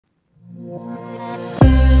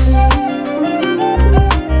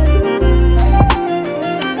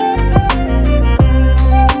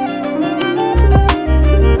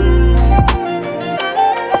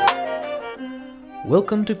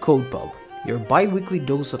Welcome to CodePub, your bi-weekly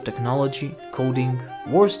dose of technology, coding,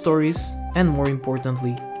 war stories, and more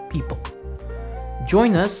importantly, people.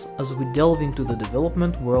 Join us as we delve into the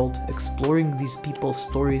development world, exploring these people's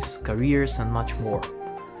stories, careers, and much more.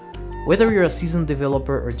 Whether you're a seasoned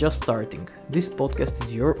developer or just starting, this podcast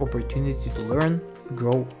is your opportunity to learn,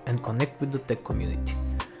 grow, and connect with the tech community.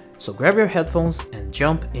 So grab your headphones and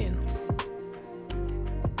jump in.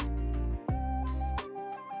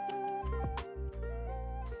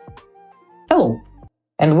 Hello,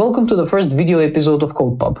 and welcome to the first video episode of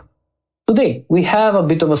CodePub. Today, we have a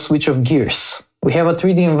bit of a switch of gears. We have a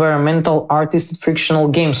 3D environmental artist with frictional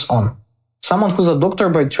games on. Someone who's a doctor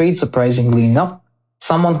by trade, surprisingly enough.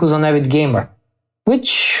 Someone who's an avid gamer,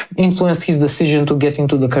 which influenced his decision to get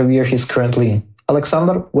into the career he's currently in.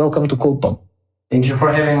 Aleksandar, welcome to CodePub. Thank you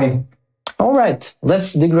for having me. All right,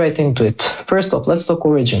 let's dig right into it. First off, let's talk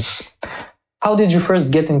origins. How did you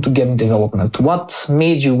first get into game development? What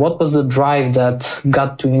was the drive that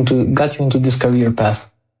got you into this career path?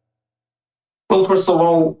 Well, first of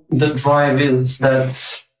all, the drive is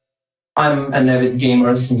that I'm an avid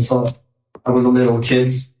gamer since I was a little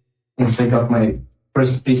kid. Since I got my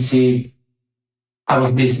first PC, I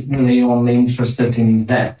was basically only interested in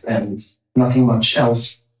that and nothing much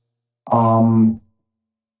else. Aside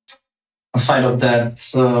of that,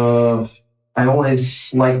 I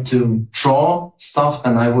always liked to draw stuff,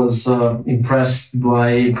 and I was impressed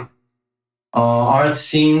by art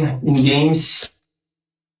scene in games.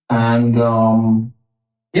 And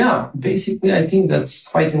basically, I think that's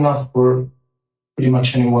quite enough for pretty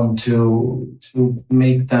much anyone to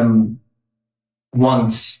make them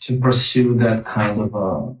want to pursue that kind of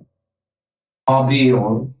a hobby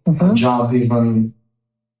or job even.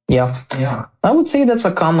 Yeah. I would say that's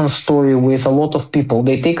a common story with a lot of people.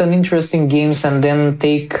 They take an interest in games and then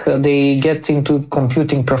they get into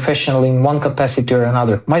computing professionally in one capacity or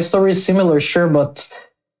another. My story is similar, sure, but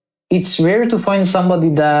it's rare to find somebody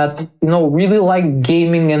that, really liked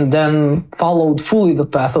gaming and then followed fully the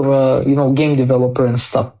path of a, game developer and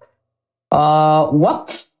stuff.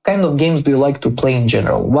 What kind of games do you like to play in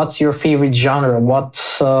general? What's your favorite genre? What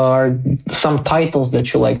are some titles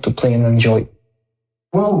that you like to play and enjoy?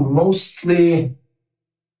 Well, mostly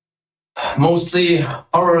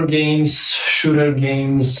horror games, shooter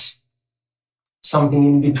games, something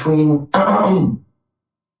in between.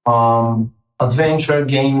 Adventure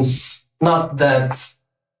games, not that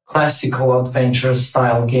classical adventure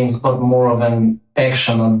style games, but more of an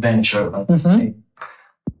action adventure, let's say.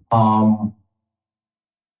 I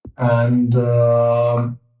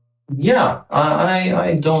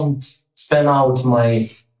don't spend out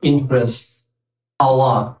my interests a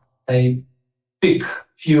lot. I pick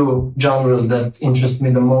few genres that interest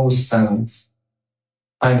me the most, and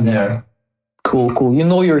I'm there. Cool. You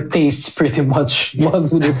know your tastes pretty much.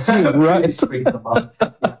 Yes. Right?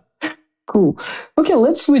 Cool. Okay,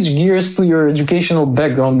 let's switch gears to your educational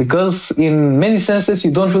background, because in many senses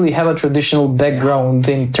you don't really have a traditional background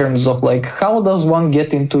in terms of how does one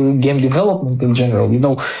get into game development in general?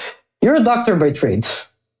 You're a doctor by trade.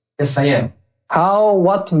 Yes, I am.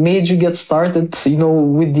 What made you get started,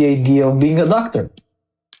 with the idea of being a doctor?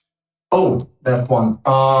 Oh, that one.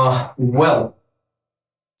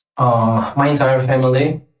 My entire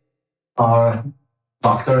family are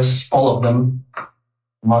doctors, all of them.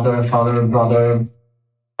 Mother, father, brother,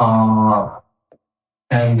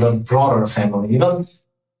 and the broader family even.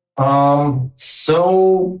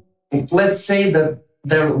 So let's say that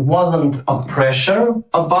there wasn't a pressure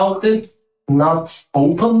about it, not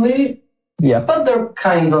openly. Yeah. But there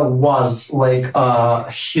kind of was a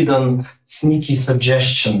hidden, sneaky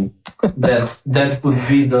suggestion that would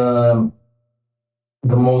be the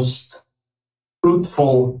most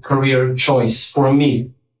fruitful career choice for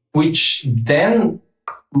me, which then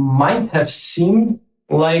might have seemed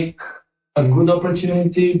like a good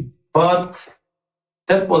opportunity, but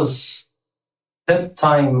that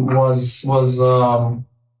time was the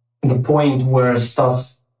point where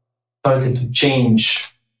stuff started to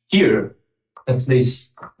change here. At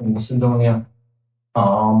least in Macedonia,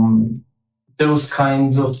 those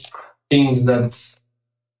kinds of things that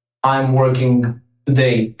I'm working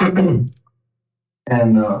today and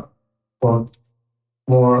for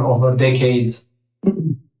more of a decade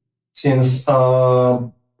since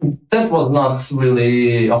that was not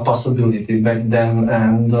really a possibility back then,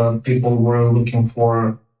 and people were looking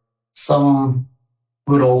for some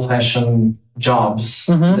good old-fashioned jobs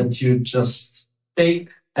that you just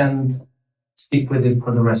take and stick with it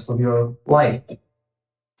for the rest of your life.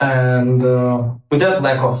 And with that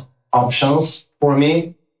lack of options for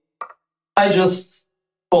me, I just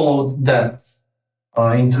followed that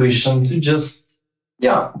intuition to just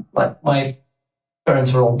yeah, like my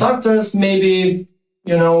parents are all doctors. Maybe,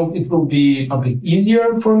 it will be a bit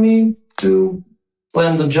easier for me to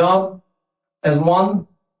land a job as one.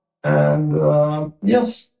 And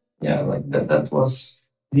yes, yeah, like that was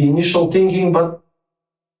the initial thinking. But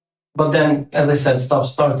then, as I said, stuff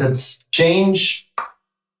started to change,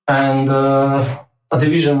 and a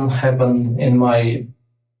division happened in my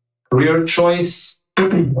career choice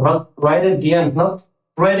right at the end. Not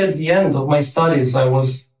right at the end of my studies. I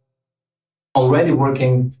was already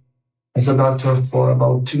working as a doctor for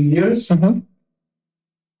about 2 years.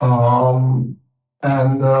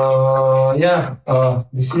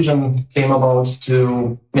 Decision came about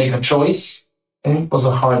to make a choice, and it was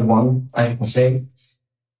a hard one, I can say.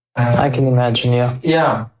 I can imagine, yeah.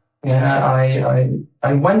 Yeah,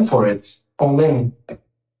 I went for it, all in.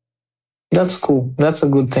 That's cool. That's a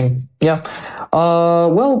good thing. Yeah.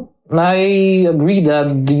 Well, I agree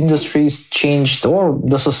that the industry's changed, or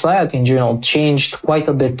the society in general changed quite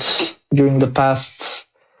a bit during the past,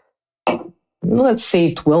 let's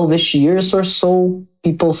say, 12-ish years or so.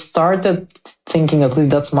 People started thinking, at least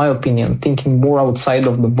that's my opinion, thinking more outside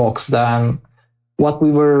of the box than what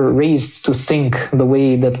we were raised to think, the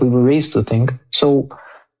way that we were raised to think. So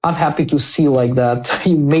I'm happy to see like that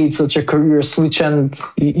you made such a career switch, and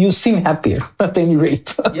you seem happier at any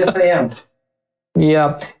rate. Yes, I am.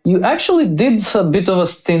 Yeah, you actually did a bit of a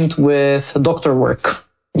stint with doctor work.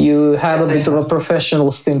 You had a bit of a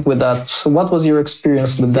professional stint with that. So what was your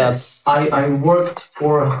experience with that? Yes, I worked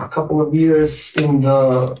for a couple of years in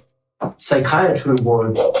the psychiatry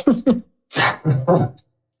ward.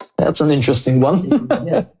 That's an interesting one.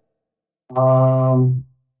 Yes.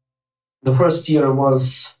 The first year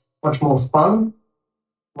was much more fun,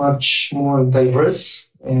 much more diverse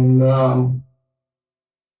in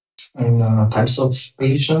types of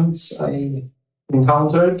patients I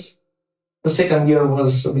encountered. The second year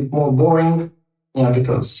was a bit more boring,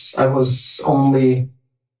 because I was only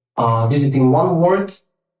visiting one ward,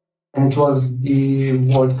 and it was the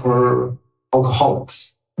ward for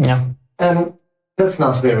alcoholics. Yeah. And that's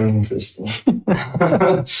not very interesting.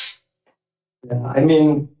 Yeah, I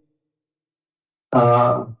mean,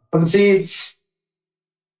 I would say it's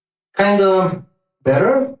kind of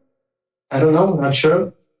better. I don't know, not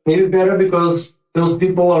sure. Maybe better because those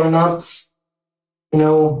people are not,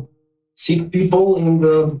 sick people in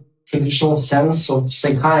the traditional sense of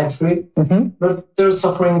psychiatry, but they're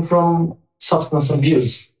suffering from substance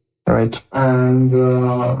abuse. Right. And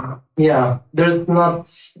there's none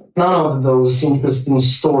of those interesting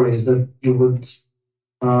stories that you would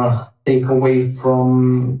take away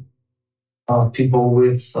from people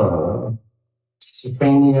with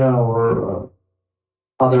schizophrenia or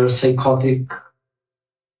other psychotic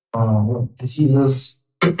diseases.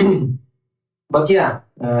 But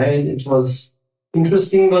it was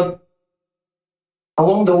interesting, but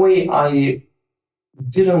along the way I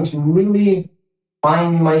didn't really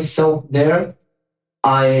find myself there.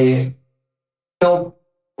 I felt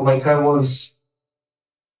like I was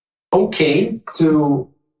okay to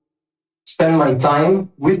spend my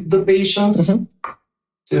time with the patients,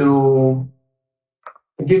 to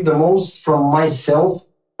give the most from myself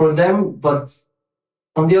for them. But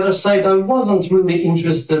on the other side, I wasn't really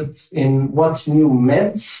interested in what new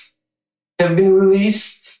meds have been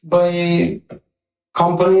released by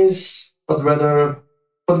companies, but rather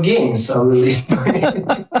what games are released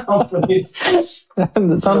by companies.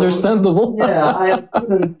 That's understandable. I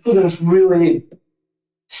couldn't really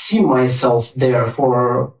see myself there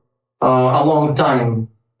for a long time.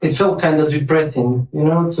 It felt kind of depressing,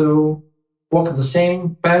 to walk the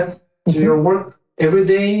same path to your work every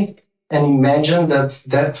day and imagine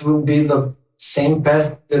that will be the same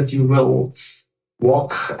path that you will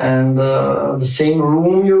walk, and the same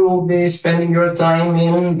room you will be spending your time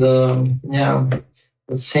in, the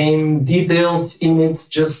same details in it,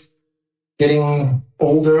 just getting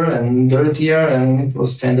older and dirtier, and it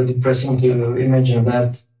was kind of depressing to imagine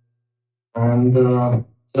that. And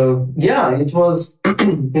it was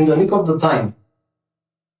in the nick of the time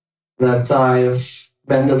that I've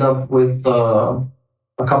ended up with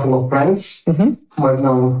a couple of friends who I've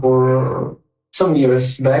known for some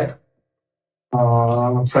years back.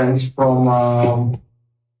 Friends from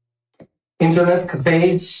internet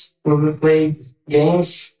cafes where we played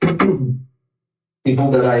games.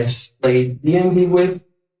 People that I've played D&D with.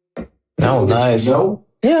 Oh, nice.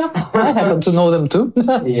 Yeah, I happen to know them too.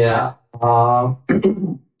 Yeah.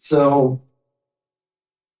 So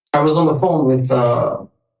I was on the phone with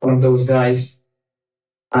one of those guys,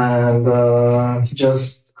 and he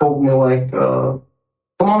just called me like, come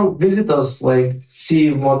on, visit us, like,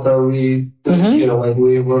 see what are we doing here. Like,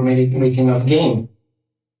 we were making a game.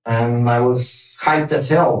 and I was hyped as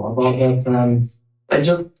hell about that, and I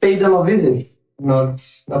just paid them a visit. Not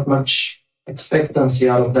much expectancy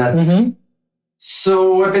out of that. Mm-hmm.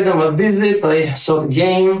 So I paid them a visit. I saw the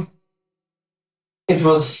game. It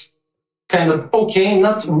was kind of okay,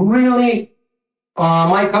 not really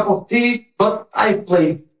my cup of tea, but I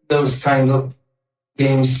played those kinds of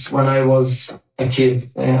games when I was a kid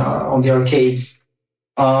on the arcades.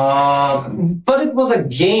 But it was a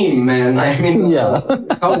game, man. I mean, Yeah.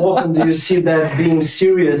 how often do you see that being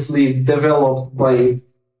seriously developed by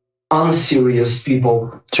unserious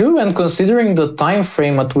people? True, and considering the time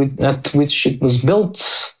frame at which it was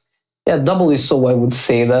built, yeah, doubly so, I would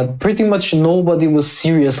say that pretty much nobody was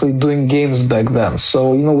seriously doing games back then.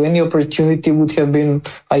 So, any opportunity would have been,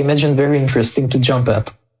 I imagine, very interesting to jump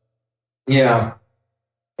at. Yeah.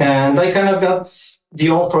 And I kind of got the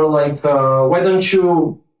offer, like, why don't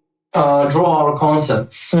you draw our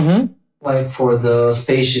concepts, like for the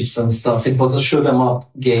spaceships and stuff. It was a shoot 'em up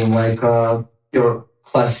game, like your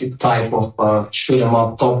classic type of shoot 'em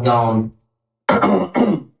up, top down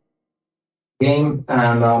game.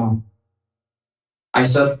 And I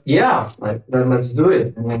said, yeah, like, let's do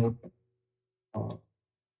it. I mean,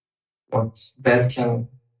 what bad can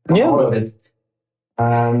come out of it?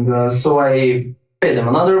 And so I paid them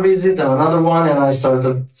another visit and another one, and I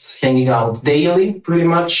started hanging out daily, pretty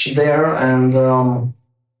much there. And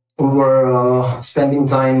we were spending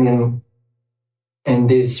time in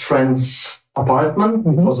this friend's apartment.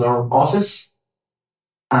 It was our office.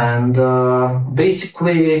 And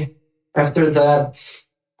basically, after that,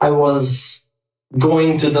 I was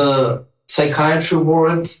going to the psychiatry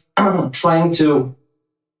ward, trying to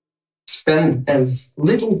spend as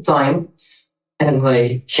little time as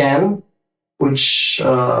I can, which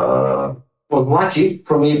was lucky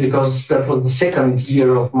for me because that was the second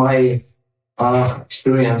year of my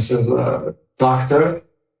experience as a doctor.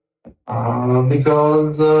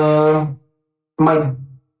 Because my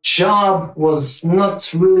job was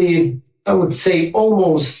not really, I would say,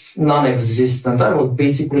 almost non-existent. I was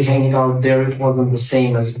basically hanging out there. It wasn't the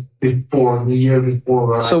same as before, the year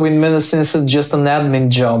before. So in medicine, it's just an admin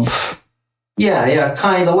job. Yeah,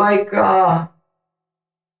 kind of like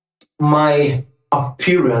my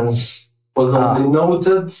appearance was only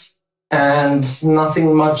noted, and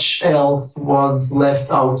nothing much else was left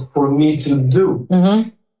out for me to do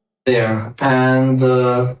there. And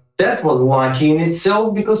that was lucky in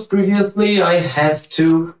itself, because previously I had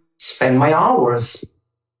to spend my hours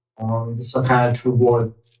on the psychiatry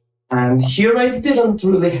ward. And here I didn't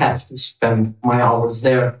really have to spend my hours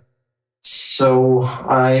there. So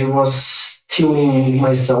I was stealing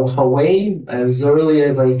myself away as early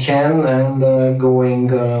as I can and going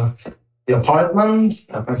the apartment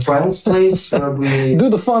at my friend's place where we do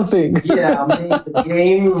the fun thing. Yeah, make the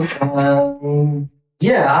game. And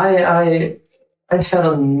yeah, I had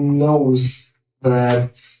a nose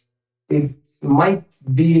that it might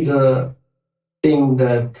be the thing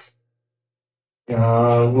that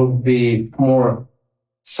would be more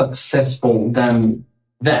successful than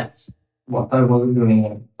that, what I was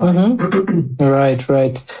doing. Right.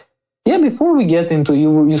 Yeah, before we get into,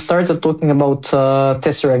 you started talking about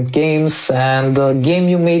Tesseract games and the game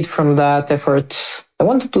you made from that effort. I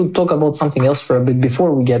wanted to talk about something else for a bit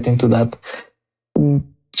before we get into that.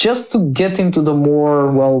 Just to get into the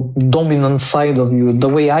more, dominant side of you, the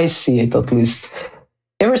way I see it at least.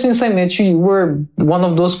 Ever since I met you, you were one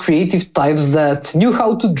of those creative types that knew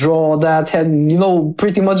how to draw, that had,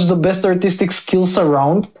 pretty much the best artistic skills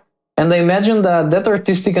around. And I imagine that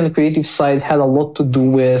artistic and creative side had a lot to do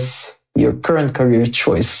with your current career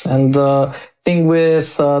choice. And the thing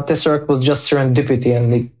with Tesseract was just serendipity,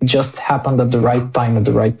 and it just happened at the right time, at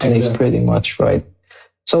the right place, pretty much, right?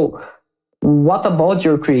 So what about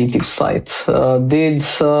your creative side? Did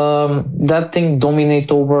that thing dominate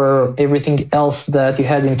over everything else that you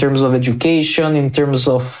had in terms of education, in terms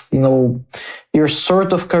of, your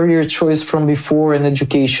sort of career choice from before and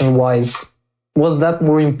education-wise? Was that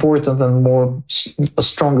more important and a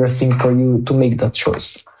stronger thing for you to make that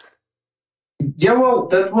choice? Yeah, well,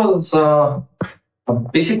 that was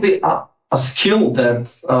basically a skill that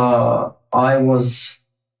I was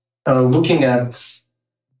looking at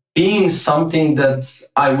being something that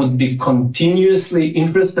I would be continuously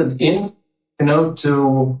interested in,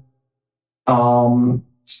 to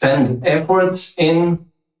spend effort in.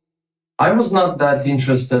 I was not that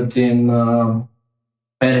interested in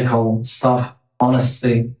medical stuff,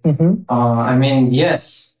 honestly. I mean,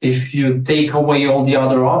 yes, if you take away all the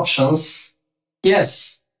other options,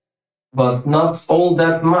 yes, but not all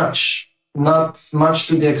that much. Not much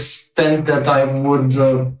to the extent that I would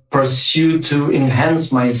pursue to enhance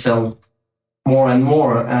myself more and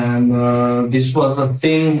more. And this was a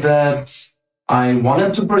thing that I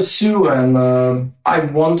wanted to pursue, and I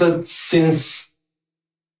wanted since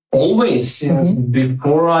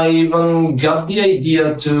before I even got the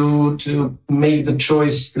idea to make the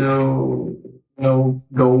choice to go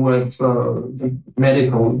with the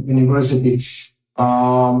medical university.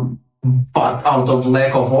 But out of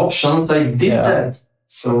lack of options, I did that.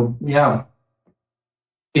 So yeah,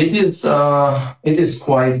 it is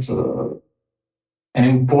quite an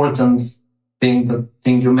important thing. The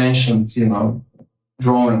thing you mentioned,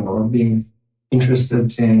 drawing or being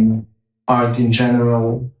interested in art in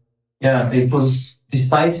general. Yeah, it was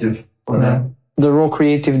decisive for that. The raw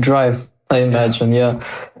creative drive, I imagine. Yeah.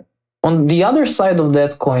 On the other side of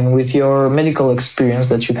that coin, with your medical experience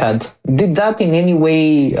that you had, did that in any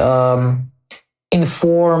way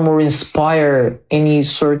inform or inspire any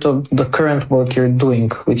sort of the current work you're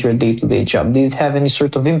doing with your day-to-day job? Did it have any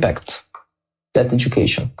sort of impact, that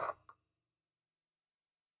education?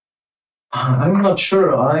 I'm not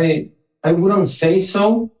sure. I wouldn't say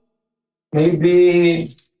so.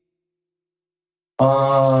 Maybe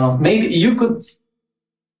you could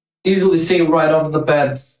easily say right off the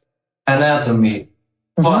bat anatomy,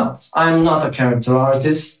 but I'm not a character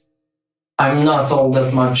artist. I'm not all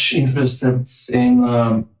that much interested in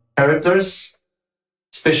characters,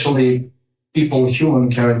 especially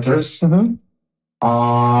human characters.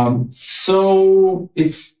 So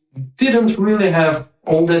it didn't really have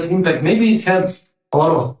all that impact. Maybe it had a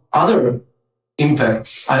lot of other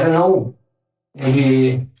impacts. I don't know.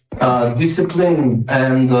 Maybe discipline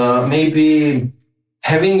and maybe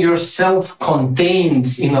having yourself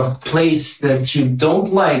contained in a place that you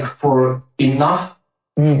don't like for enough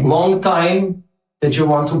long time that you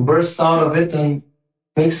want to burst out of it and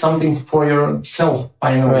make something for yourself.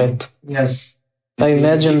 I know. Right. Yes. I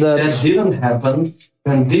imagine if that didn't happen,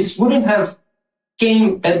 then this wouldn't have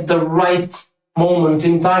came at the right moment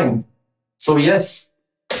in time. So yes.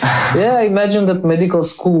 Yeah, I imagine that medical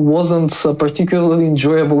school wasn't a particularly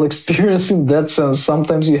enjoyable experience in that sense.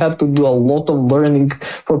 Sometimes you had to do a lot of learning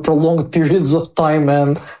for prolonged periods of time,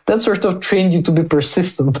 and that sort of trained you to be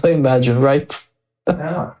persistent, I imagine, right?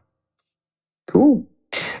 Yeah. Cool.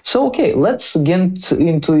 So, okay, let's get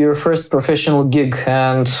into your first professional gig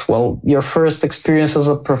and, well, your first experience as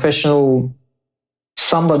a professional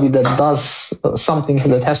somebody that does something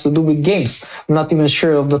that has to do with games. I'm not even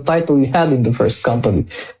sure of the title you had in the first company.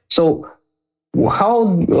 So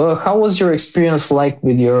how was your experience like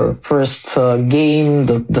with your first game,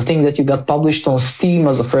 the thing that you got published on Steam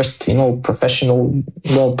as a first,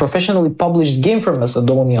 professionally published game from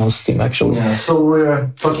Macedonia on Steam, actually? Yeah, so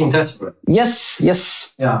we're talking Tesseract. Yes.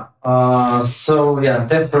 Yeah.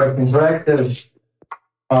 Tesseract Interactive.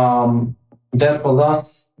 That was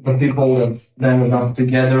us, the people that landed up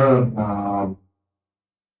together,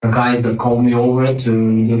 the guys that called me over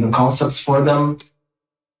to do the concepts for them.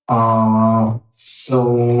 We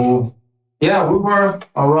were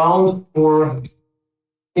around for, I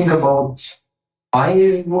think, about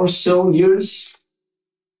 5 or 6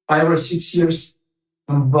 years.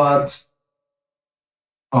 But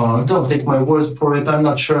don't take my word for it. I'm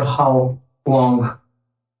not sure how long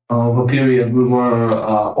of a period we were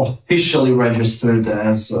officially registered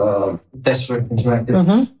as Tesseract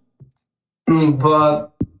Interactive.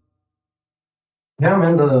 But yeah,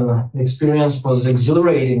 man, the experience was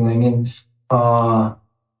exhilarating. I mean,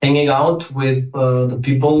 hanging out with the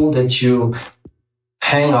people that you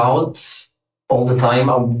hang out all the time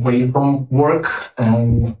away from work,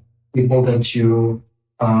 and people that you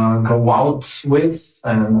go out with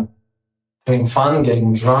and having fun,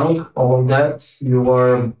 getting drunk, all of that. You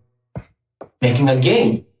are making a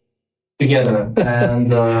game together, and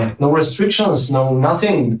no restrictions, no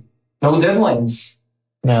nothing, no deadlines.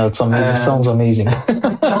 Yeah, it's amazing. Sounds amazing.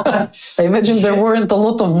 I imagine there weren't a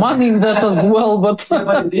lot of money in that as well, but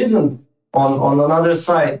but it isn't on another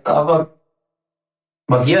side. But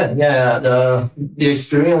the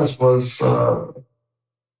experience was through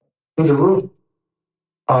the roof.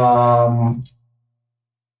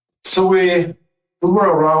 So we were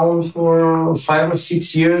around for 5 or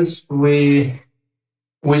 6 years. We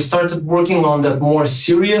started working on that more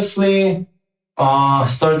seriously.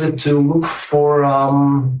 Started to look for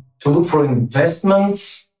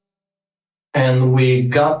investments, and we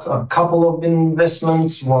got a couple of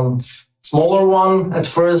investments. One smaller one at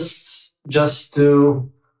first, just to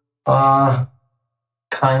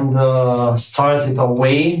kind of start it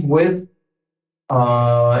away with.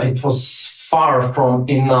 It was far from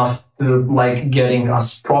enough to getting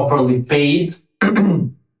us properly paid.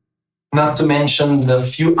 Not to mention the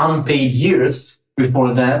few unpaid years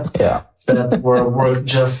before that. Yeah. that were worked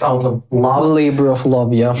just out of love. Labor of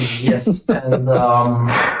love, yeah. Yes, and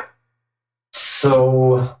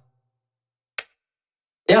so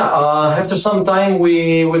yeah, after some time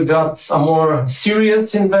we got a more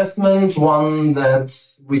serious investment, one that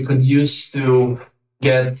we could use to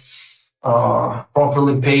get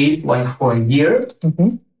properly paid, like for a year.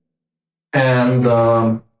 Mm-hmm.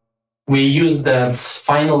 And we used that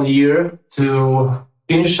final year to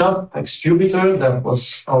finish up Excubitor. That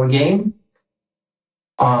was our game.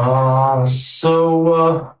 Yeah,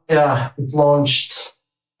 it launched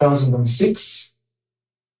 2006,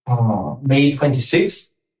 May 26th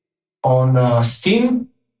on Steam.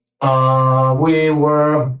 We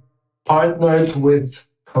were partnered with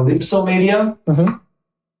Calypso Media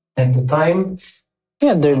at the time.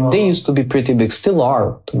 Yeah, they used to be pretty big, still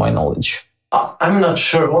are, to my knowledge. I'm not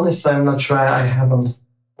sure. Honestly, I'm not sure. I haven't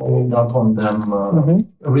followed up on them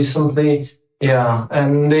recently. Yeah,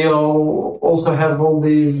 and they also have all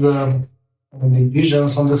these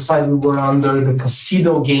divisions on the side. We were under the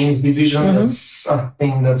Casino Games division. That's a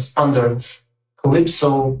thing that's under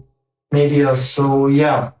Calypso Media. So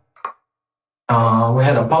yeah, we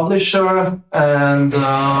had a publisher, and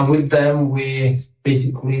with them we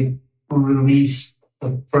basically released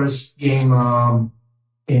the first game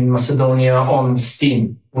in Macedonia on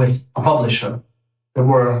Steam with a publisher. There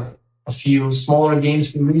were a few smaller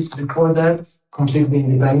games released before that, completely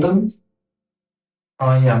independent.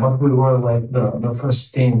 Yeah, but we were like the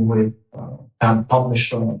first team with a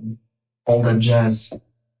publisher and all that jazz.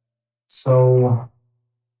 So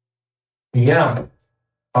yeah,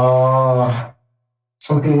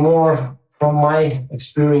 something more from my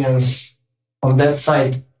experience on that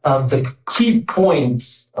side. The key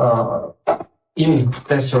point in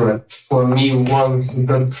Tesseract for me was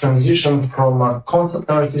the transition from a concept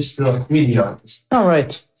artist to a 3D artist. All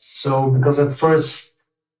right. So, because at first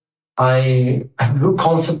I drew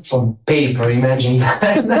concepts on paper, imagine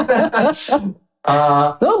that.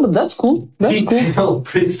 No, but that's cool. That's cool.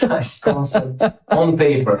 Precise concepts on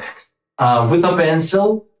paper with a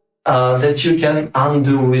pencil that you can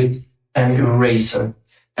undo with an eraser.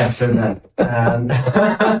 After that, and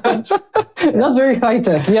not very high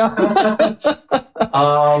tech, yeah.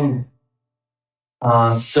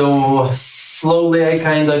 So slowly I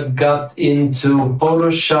kind of got into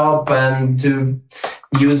Photoshop and to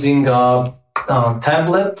using a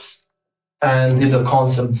tablet and did the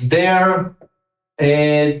concepts there.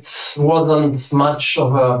 It wasn't much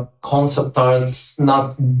of a concept art,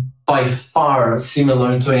 not by far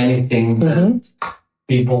similar to anything that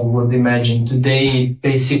people would imagine today.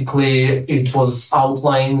 Basically, it was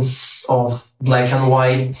outlines of black and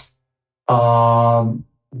white,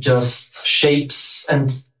 just shapes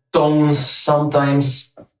and tones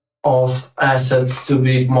sometimes of assets to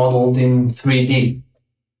be modeled in 3D.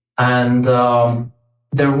 And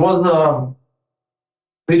there was a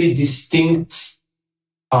pretty distinct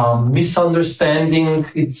misunderstanding.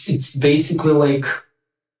 It's basically like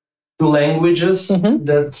two languages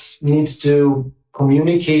that need to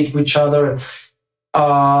communicate with each other.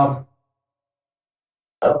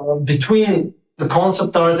 Between the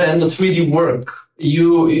concept art and the 3D work,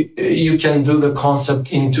 you can do the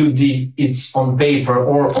concept in 2D. It's on paper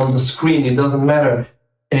or on the screen. It doesn't matter.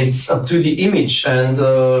 It's a 2D image, and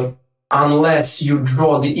unless you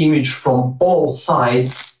draw the image from all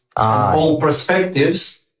sides, all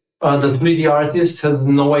perspectives, the 3D artist has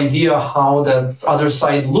no idea how that other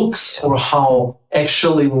side looks or how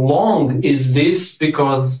actually long is this,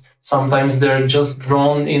 because sometimes they're just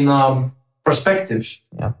drawn in a perspective.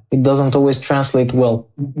 Yeah, it doesn't always translate well.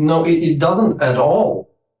 No, it doesn't at all.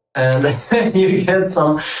 And you get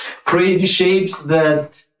some crazy shapes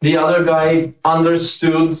that the other guy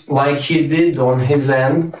understood like he did on his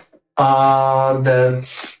end,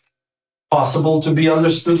 that's possible to be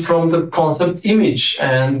understood from the concept image.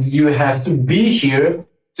 And you have to be here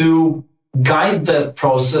to guide that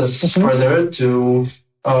process further, to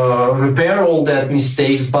repair all that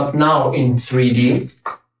mistakes, but now in 3D.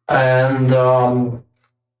 And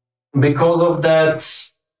because of that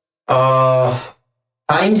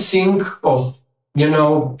time sink of,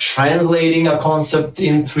 translating a concept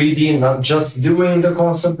in 3D, not just doing the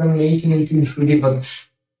concept and making it in 3D, but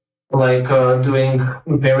like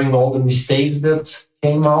repairing all the mistakes that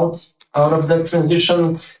came out of that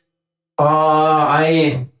transition,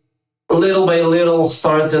 I little by little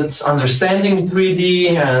started understanding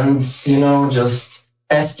 3D and, just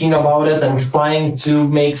asking about it and trying to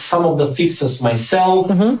make some of the fixes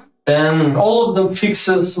myself, then all of the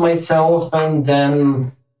fixes myself, and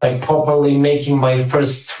then like properly making my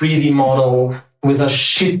first 3D model with a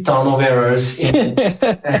shit ton of errors in it.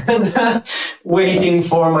 And waiting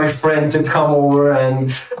for my friend to come over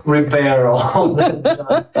and repair all that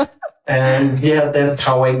junk. And yeah, that's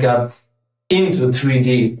how I got into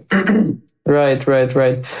 3D. Right.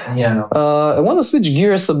 Yeah. I want to switch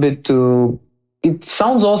gears a bit to, it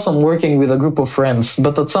sounds awesome working with a group of friends,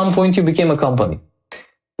 but at some point you became a company.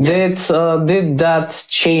 Did that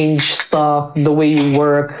change stuff, the way you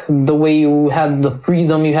work, the way you had the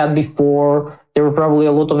freedom you had before? There were probably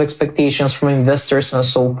a lot of expectations from investors and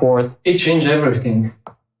so forth. It changed everything.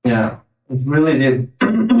 Yeah, it really did.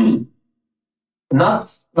 Not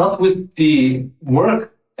with the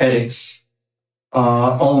work ethics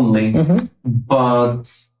only, but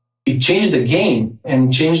it changed the game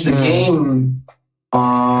and changed the game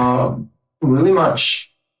really much.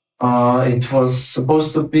 It was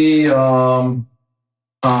supposed to be a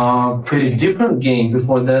pretty different game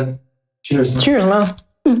before that. Cheers, man. Cheers, man.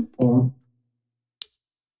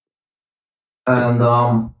 And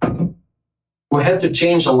we had to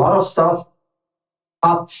change a lot of stuff,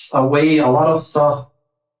 cut away a lot of stuff,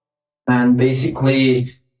 and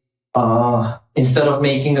basically, instead of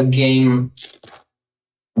making a game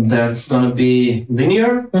that's going to be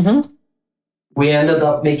linear, we ended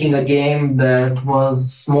up making a game that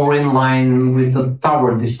was more in line with the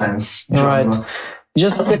tower defense genre. Right.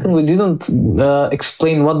 Just a second, we didn't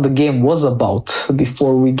explain what the game was about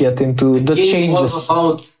before we get into the changes. It was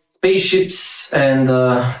about spaceships and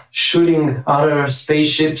shooting other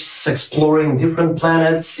spaceships, exploring different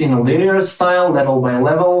planets in a linear style, level by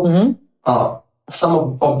level.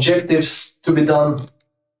 Some objectives to be done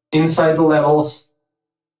inside the levels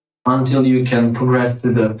until you can progress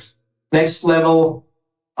to the next level,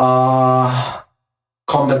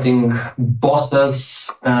 combating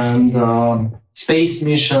bosses and space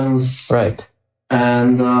missions. Right.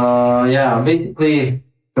 And yeah, basically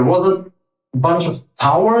there was a bunch of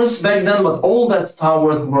towers back then, but all that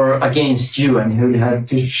towers were against you and you had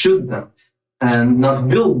to shoot them and not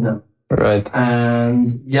build them. Right.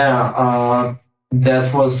 And yeah,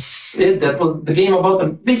 that was it. That was the game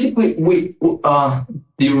about. Basically,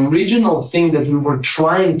 the original thing that we were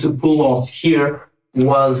trying to pull off here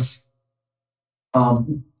was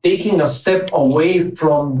taking a step away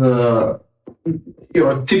from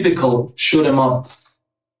your typical shoot 'em up,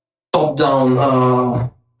 top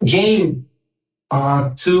down game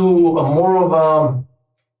to a more of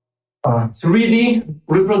a 3D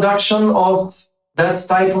reproduction of that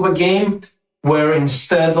type of a game, where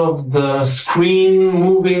instead of the screen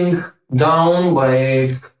moving down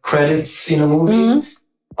like credits in a movie,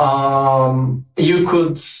 you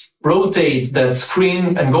could rotate that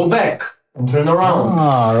screen and go back and turn around.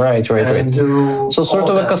 Right. So sort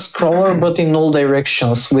of like a scroller, but in all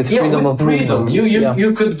directions with freedom of movement.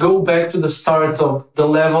 You could go back to the start of the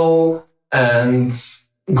level and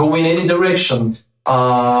go in any direction,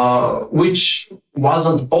 which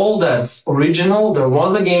wasn't all that original. There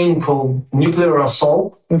was a game called Nuclear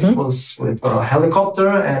Assault. It was with a helicopter,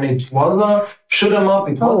 and it was a shoot 'em up.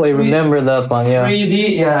 It was I remember that one. Yeah.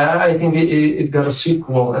 3D. Yeah, I think it got a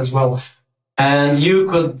sequel as well. And you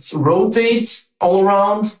could rotate all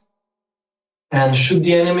around and shoot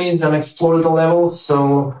the enemies and explore the levels.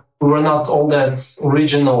 So we were not all that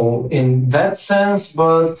original in that sense,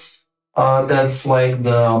 but that's like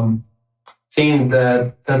the thing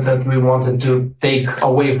that we wanted to take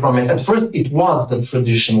away from it. At first, it was the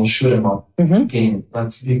traditional shoot 'em up game.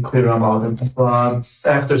 Let's be clear about it. But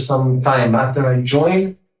after some time, after I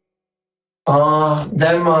joined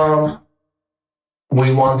them,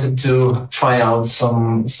 we wanted to try out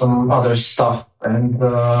some other stuff and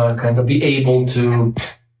kind of be able to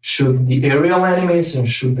shoot the aerial enemies and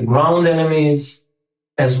shoot the ground enemies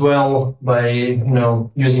as well by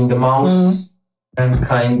using the mouse and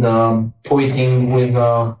kind of pointing with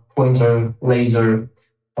a pointer laser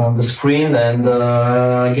on the screen and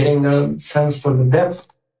getting a sense for the depth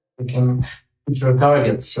you can hit your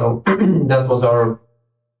target. So that was our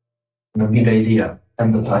big idea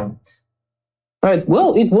at the time. Right.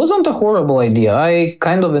 Well, it wasn't a horrible idea. I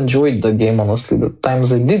kind of enjoyed the game, honestly. The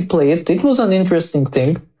times I did play it, it was an interesting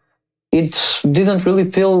thing. It didn't really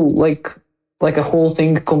feel like a whole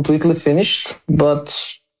thing completely finished, but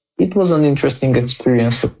it was an interesting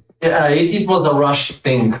experience. Yeah, it was a rush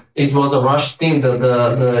thing. It was a rush thing.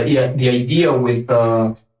 The idea with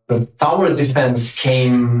the tower defense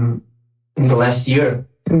came in the last year.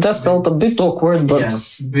 That felt a bit awkward, but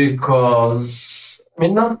yes, because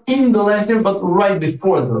not in the last year, but right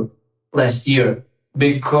before the last year,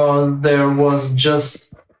 because there was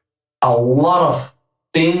just a lot of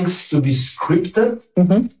things to be scripted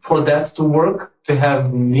for that to work, to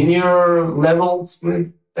have linear levels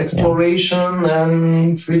with exploration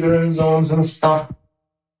and trigger zones and stuff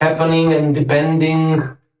happening and depending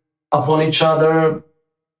upon each other.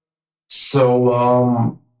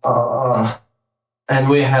 So, and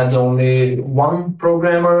we had only one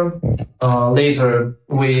programmer. Later,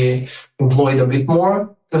 we employed a bit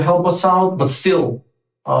more to help us out, but still,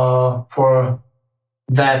 for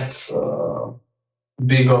that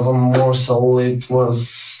big of a morsel, it was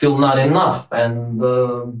still not enough.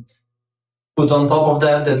 And put on top of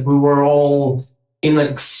that we were all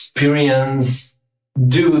inexperienced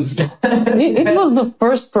dudes. It was the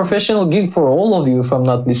first professional gig for all of you, if I'm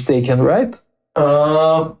not mistaken, right?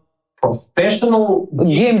 Professional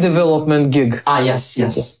game development gig.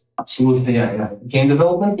 Yes. Absolutely, yeah. Game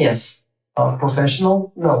development, yes.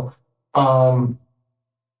 Professional, no.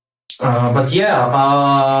 But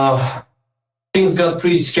yeah, things got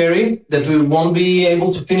pretty scary that we won't be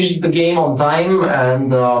able to finish the game on time,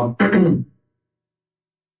 and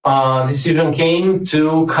decision came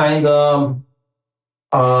to kind of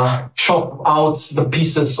chop out the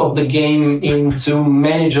pieces of the game into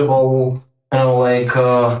manageable,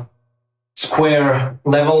 square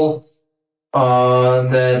levels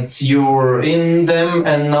that you're in them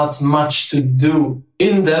and not much to do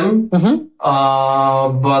in them,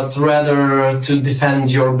 but rather to defend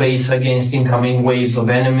your base against incoming waves of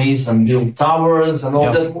enemies and build towers and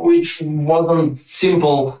all that, which wasn't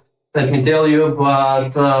simple, let me tell you,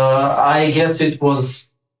 but I guess it was,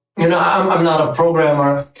 I'm not a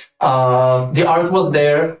programmer. The art was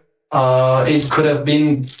there. It could have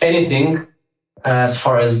been anything as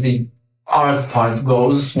far as the art part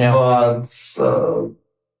goes, but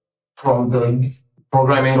from the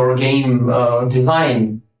programming or game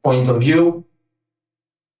design point of view,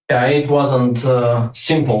 it wasn't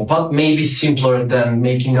simple, but maybe simpler than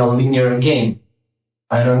making a linear game.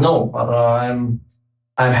 I don't know, but I'm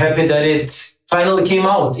happy that it finally came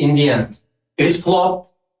out in the end. It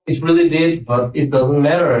flopped, it really did, but it doesn't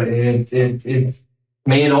matter. It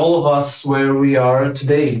made all of us where we are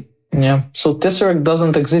today. Yeah, so Tesseract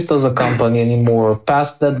doesn't exist as a company anymore.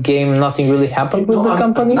 Past that game, nothing really happened with the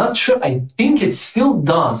company? I'm not sure. I think it still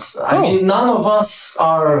does. I mean, none of us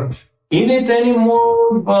are in it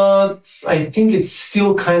anymore, but I think it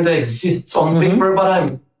still kind of exists on paper, but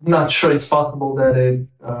I'm not sure it's possible that it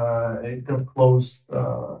got closed a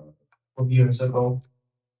couple of years ago.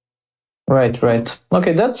 Right.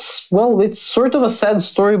 Okay, it's sort of a sad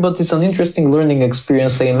story, but it's an interesting learning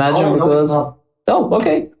experience, I imagine, because... No, it's not. Oh,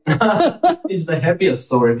 okay. It's the happiest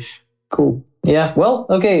story. Cool. Yeah, well,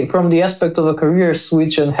 okay, from the aspect of a career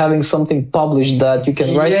switch and having something published that you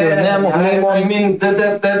can write your name on. I mean,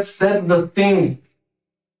 that's the thing.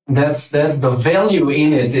 That's the value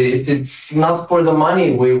in it. It's not for the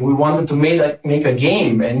money. We wanted to make a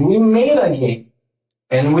game, and we made a game.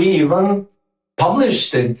 And we even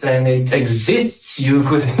published it, and it exists. You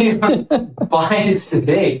could even buy it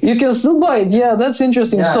today. You can still buy it. Yeah, that's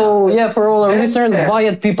interesting. Yeah. So, for all our listeners, buy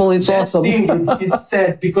it, people. It's awesome. It's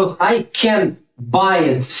sad because I can't buy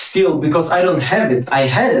it still because I don't have it. I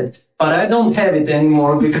had it, but I don't have it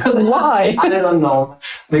anymore because... Why? I don't know.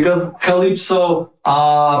 Because Calypso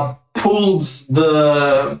pulls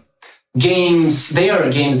their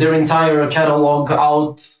entire catalog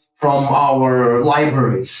out from our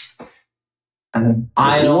libraries. And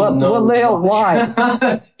I don't know. What the hell?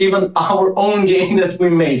 Why? Even our own game that we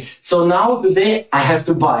made. So now today I have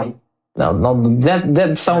to buy. No,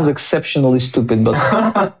 that sounds exceptionally stupid, but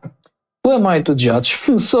who am I to judge?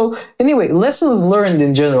 So anyway, lessons learned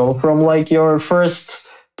in general from your first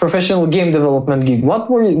professional game development gig. What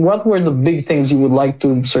were the big things you would like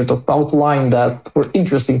to sort of outline that were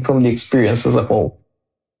interesting from the experience as a whole?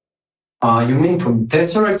 You mean from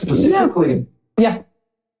Tesseract specifically? Yeah.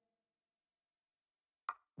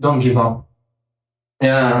 Don't give up.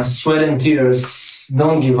 Yeah, sweat and tears.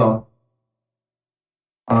 Don't give up.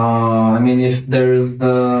 I mean, if there's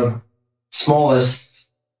the smallest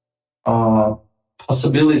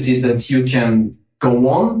possibility that you can go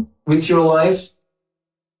on with your life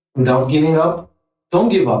without giving up, don't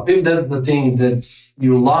give up. If that's the thing that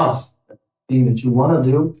you love, the thing that you want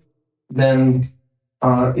to do, then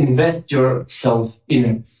invest yourself in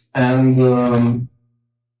it. And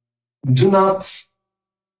do not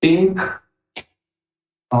think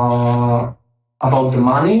about the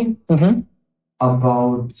money,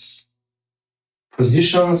 about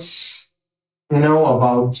positions,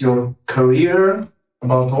 about your career,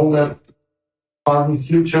 about all that fuzzy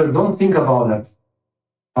future. Don't think about that.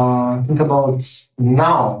 Think about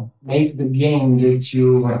now. Make the game that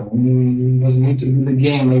you doesn't need to be the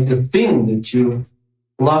game. Make the thing that you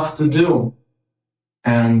love to do.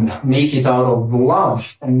 and make it out of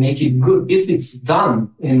love and make it good, if it's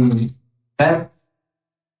done in that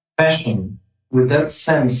passion, with that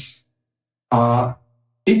sense,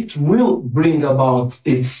 it will bring about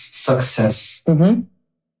its success. Mm-hmm.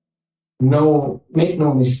 No, make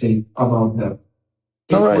no mistake about that.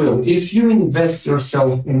 It All right. will. If you invest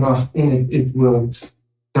yourself enough in it, it will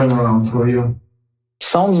turn around for you.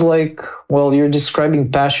 Sounds like, well, you're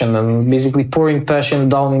describing passion and basically pouring passion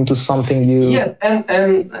down into something you... Yeah,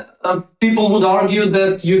 and people would argue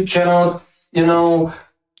that you cannot,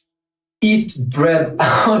 eat bread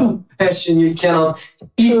out of passion. You cannot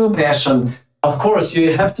eat passion. Of course,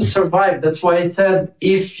 you have to survive. That's why I said,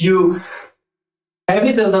 if you have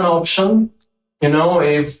it as an option,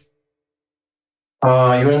 if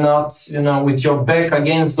you're not, with your back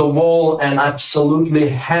against the wall and absolutely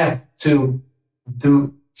have to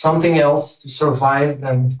do something else to survive,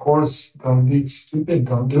 then of course, don't be stupid,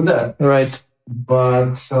 don't do that. Right.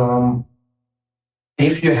 But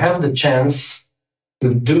if you have the chance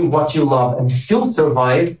to do what you love and still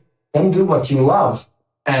survive, then do what you love.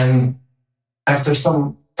 And after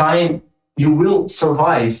some time, you will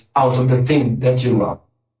survive out of the thing that you love.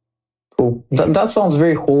 Cool. That sounds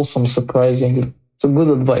very wholesome, surprising. It's a good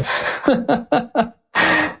advice.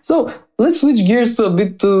 So let's switch gears to a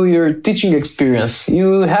bit to your teaching experience.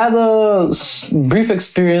 You had a brief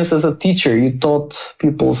experience as a teacher. You taught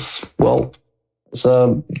pupils, well, it's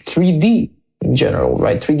a 3D in general,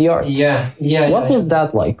 right? 3D art. Yeah. What was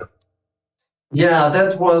that like? Yeah,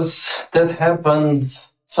 that happened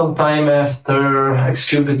sometime after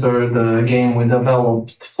Excubitor, the game we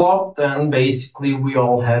developed, flopped, and basically we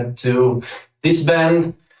all had to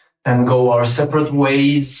disband and go our separate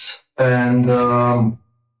ways. And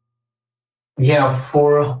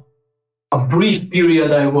for a brief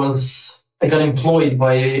period, I got employed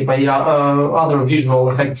by other visual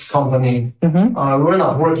effects company. Mm-hmm. We're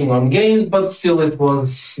not working on games, but still it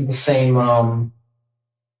was the same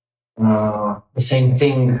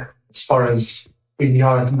thing as far as 3D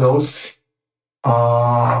art goes.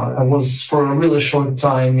 I was for a really short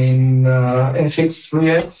time in FX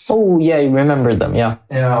 3X. Oh yeah, you remember them, yeah.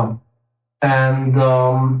 Yeah, and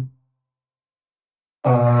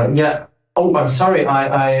Oh, I'm sorry,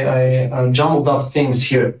 I jumbled up things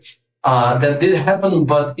here. That did happen,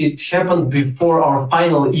 but it happened before our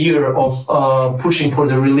final year of pushing for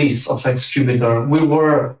the release of Excubitor. We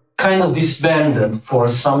were kind of disbanded for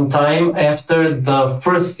some time after the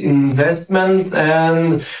first investment,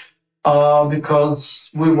 and because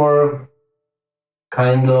we were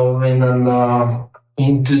kind of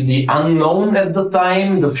into the unknown at the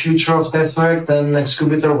time, the future of Testwerk, and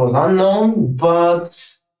Excubitor was unknown, but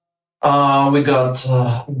we got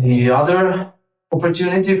the other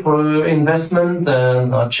opportunity for investment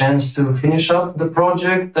and a chance to finish up the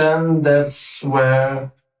project, and that's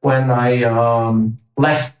when I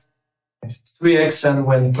left 3X and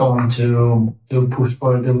went on to push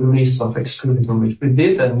for the release of Excubitor, which we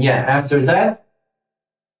did. And after that,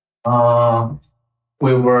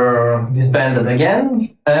 we were disbanded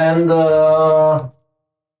again, and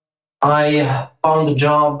I found a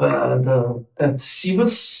job at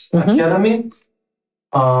Sivas Academy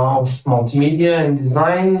of Multimedia and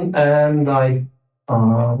Design, and I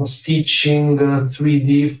was teaching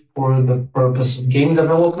 3D for the purpose of game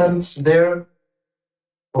development there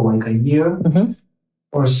for like a year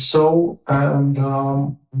or so. And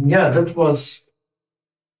that was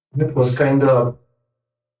kind of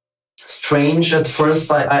strange at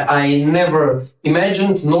first. I never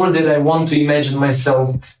imagined, nor did I want to imagine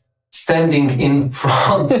myself standing in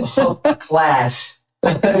front of a class.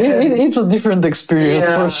 It's a different experience,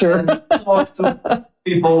 for sure. And talk to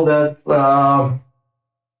people that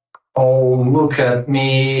all look at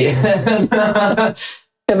me and have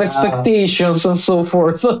expectations and so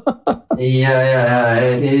forth.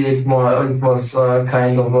 It was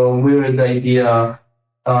kind of a weird idea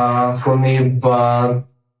for me, but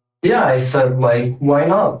I said, like, why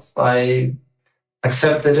not? I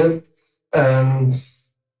accepted it, and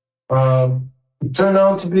it turned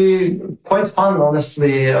out to be quite fun,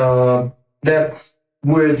 honestly. That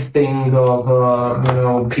weird thing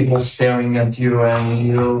of people staring at you and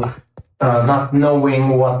you not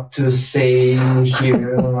knowing what to say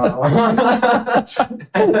here.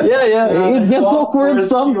 It gets awkward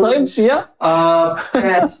sometimes.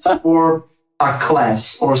 Asked for a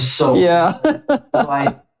class or so.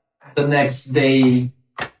 Like the next day,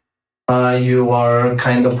 you are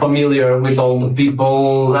kind of familiar with all the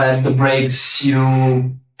people. At the breaks,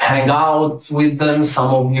 you hang out with them.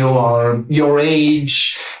 Some of you are your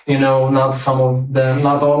age, not all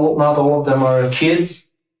of them are kids.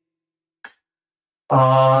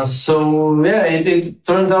 So yeah, it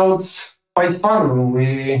turned out quite fun.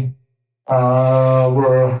 We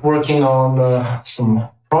were working on some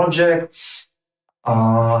projects,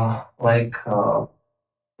 like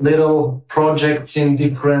little projects in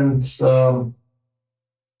different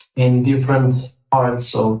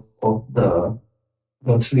parts of the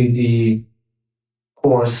 3D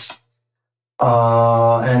course.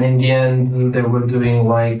 And in the end, they were doing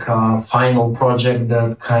like a final project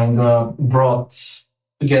that kind of brought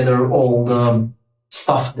together all the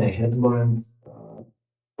stuff they had learned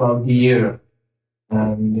throughout the year.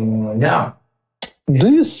 And yeah. Do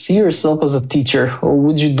you see yourself as a teacher, or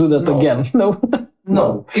would you do that again? No.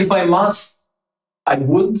 No. If I must, I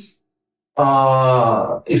would.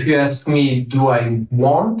 If you ask me, do I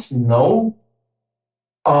want? No.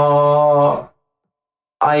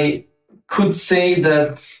 I could say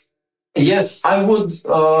that yes, I would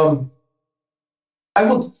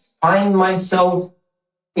find myself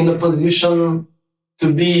in a position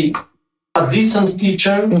to be a decent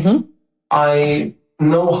teacher. Mm-hmm. I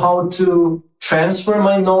know how to transfer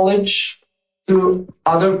my knowledge to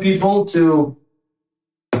other people, to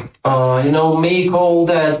make all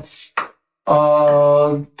that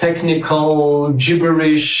technical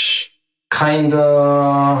gibberish kind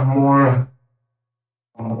of more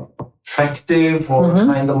attractive or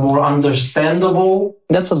kind of more understandable.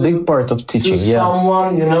 That's a big part of teaching. To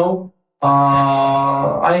someone,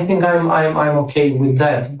 I think I'm okay with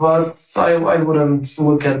that, but I wouldn't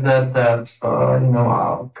look at that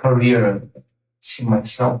a career. See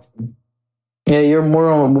myself. Yeah, you're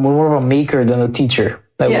more of a maker than a teacher.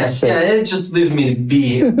 Yes, yeah, just leave me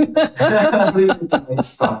be. Leave me to my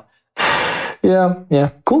stuff. Yeah,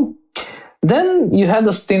 cool. Then you had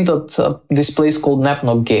a stint at this place called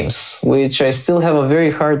Napnog Games, which I still have a very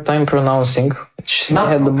hard time pronouncing. Which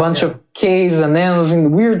had a bunch of K's and N's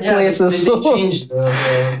in weird places. They changed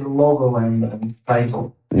the logo and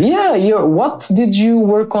title. Yeah, what did you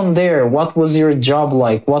work on there? What was your job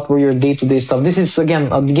like? What were your day-to-day stuff? This is, again,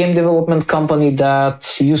 a game development company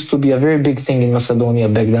that used to be a very big thing in Macedonia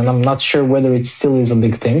back then. I'm not sure whether it still is a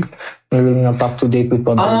big thing. I'm really not up to date with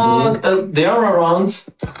what they're doing. They're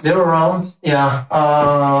around. Yeah.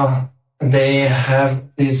 They have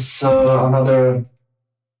this another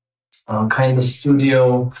kind of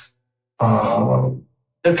studio.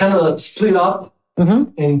 They're kind of split up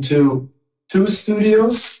into two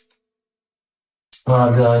studios.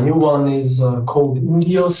 The new one is called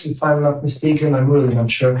Indios, if I'm not mistaken. I'm really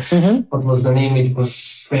not sure what was the name. It was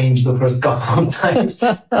strange the first couple of times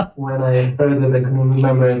when I heard it. I couldn't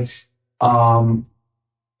remember it.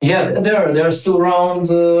 They're still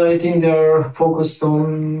around. I think they're focused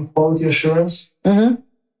on quality assurance.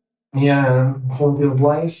 Yeah, quality of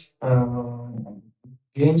life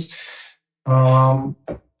games.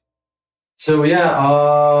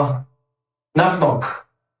 Knock.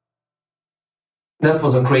 That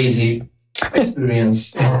was a crazy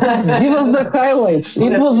experience. Give us the highlights.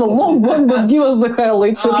 It was a long one, but give us the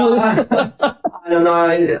highlights at least. I don't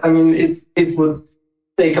know. I mean, it would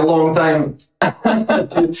take a long time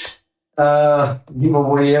to give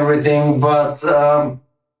away everything, but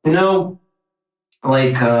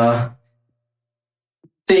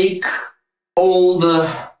take all the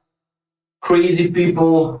crazy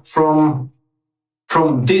people from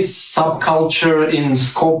this subculture in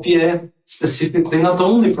Skopje, specifically, not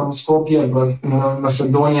only from Skopje, but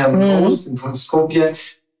Macedonia, most from Skopje,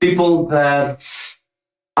 people that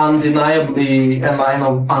undeniably and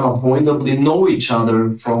unavoidably know each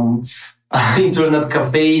other from internet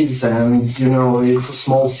cafes, and it's a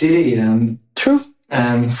small city, and true,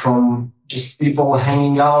 and from just people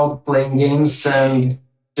hanging out, playing games, and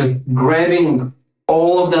just grabbing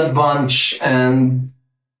all of that bunch and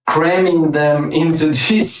cramming them into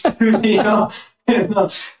this studio.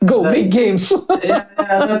 Go make games. Yeah,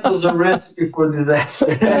 that was a recipe for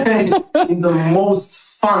disaster in the most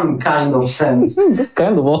fun kind of sense.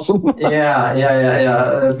 Kind of awesome.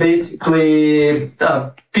 Yeah. Basically,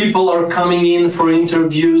 people are coming in for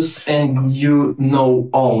interviews, and you know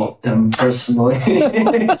all of them personally.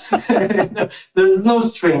 There's no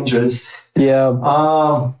strangers. Yeah.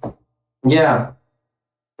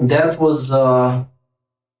 That was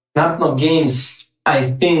Napnog Games.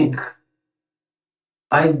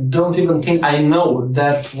 I don't even think I know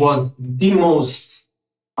that was the most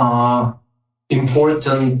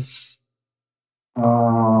important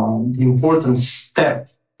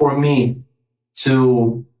step for me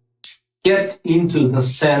to get into the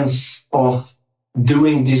sense of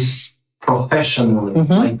doing this professionally,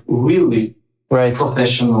 like really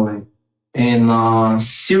professionally, in a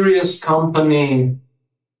serious company,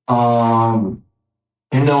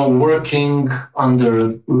 working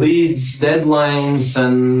under leads, deadlines,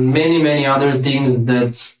 and many other things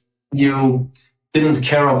that you didn't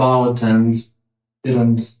care about and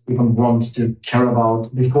didn't even want to care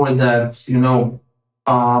about. Before that,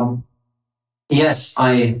 yes,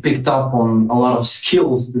 I picked up on a lot of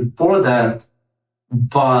skills before that,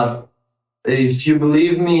 but if you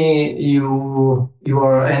believe me, you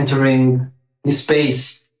are entering this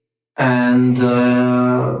space and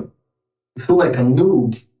you feel like a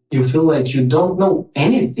noob. You feel like you don't know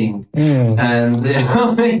anything, and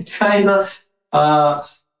it kind of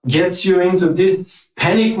gets you into this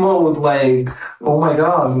panic mode. Like, oh my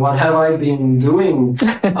God, what have I been doing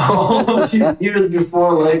all of these years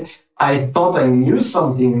before? Like, I thought I knew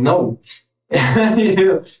something. No,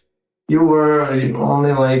 you were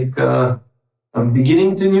only like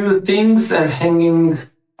beginning to new things and hanging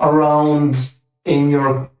around in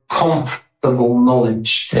your comfortable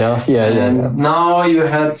knowledge. And now you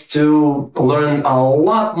had to learn a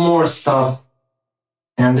lot more stuff,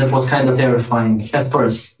 and that was kind of terrifying at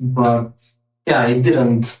first. But yeah, it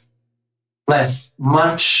didn't last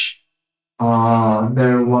much.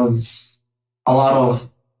 There was a lot of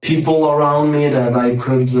people around me that I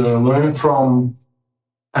could learn from,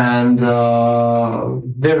 and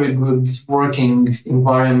very good working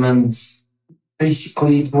environment.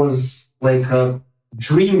 Basically, it was like a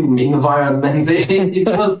dream environment. It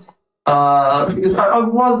was because I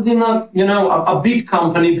was in a big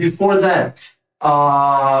company before that,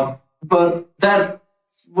 but that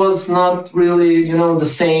was not really the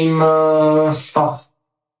same stuff.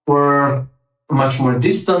 Were much more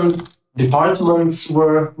distant. Departments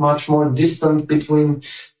were much more distant between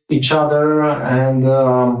each other, and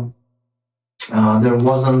there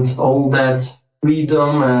wasn't all that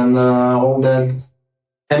freedom and all that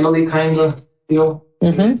family kind of feel.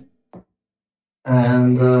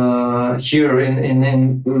 And here in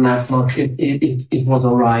Naknok, it was a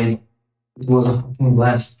ride. It was a fucking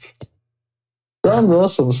blast. Sounds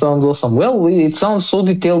awesome. Well, it sounds so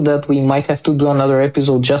detailed that we might have to do another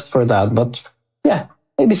episode just for that. But yeah,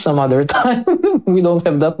 maybe some other time. We don't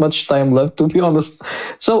have that much time left, to be honest.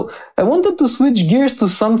 So I wanted to switch gears to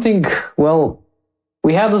something, well,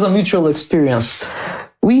 we had as a mutual experience.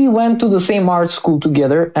 We went to the same art school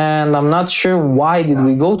together, and I'm not sure why did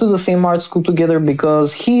we go to the same art school together,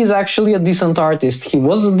 because he is actually a decent artist. He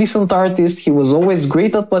was a decent artist. He was always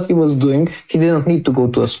great at what he was doing. He didn't need to go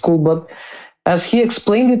to a school, but as he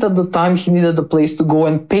explained it at the time, he needed a place to go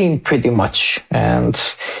and paint pretty much. And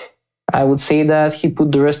I would say that he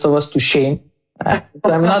put the rest of us to shame.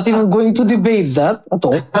 I'm not even going to debate that at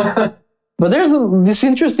all. But there's this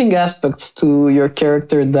interesting aspect to your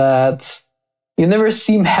character that you never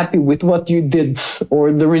seem happy with what you did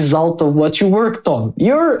or the result of what you worked on.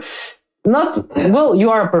 You're not, well, you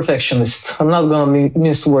are a perfectionist. I'm not going to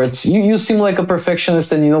mince words. You seem like a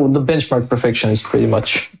perfectionist, and the benchmark perfectionist pretty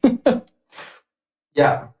much.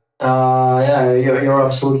 Yeah, you're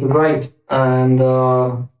absolutely right. And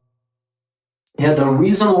the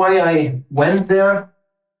reason why I went there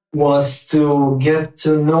was to get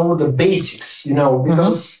to know the basics,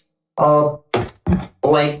 because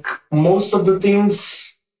like most of the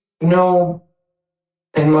things, in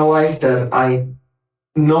my life that I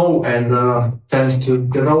know and tend to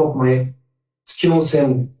develop my skills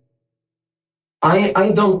in,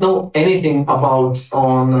 I don't know anything about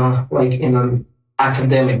on like in an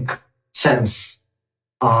academic sense,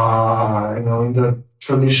 in the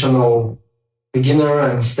traditional beginner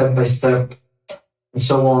and step-by-step and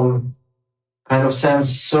so on kind of sense.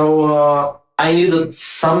 So I needed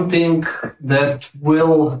something that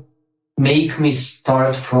will make me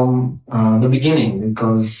start from the beginning,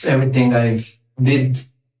 because everything I did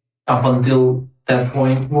up until that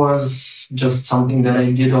point was just something that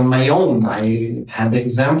I did on my own. I had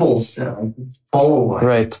examples that I could follow.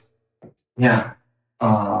 Right. Yeah.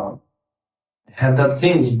 I had that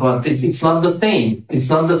things, but it's not the same. It's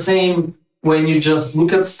not the same when you just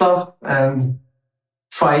look at stuff and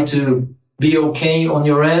try to be okay on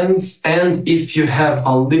your end. And if you have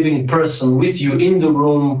a living person with you in the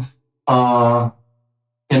room,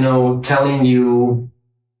 telling you,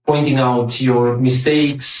 pointing out your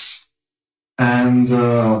mistakes, and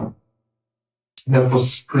that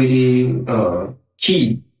was pretty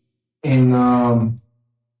key in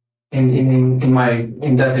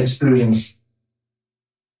that experience.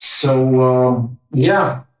 So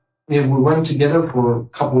we went together for a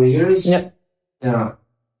couple of years. Yeah,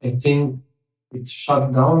 I think it's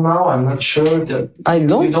shut down now. I'm not sure. I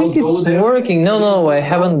don't think it's working. No, I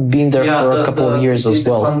haven't been there for a couple of years as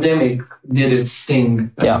well. The pandemic did its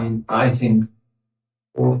thing. I think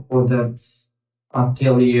for that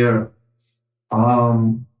atelier.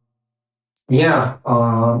 But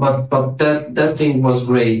that thing was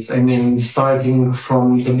great. I mean, starting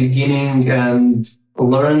from the beginning and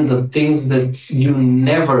learn the things that you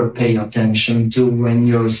never pay attention to when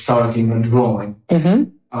you're starting a drawing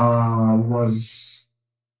was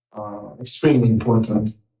extremely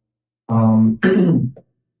important.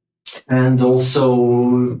 And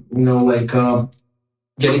also,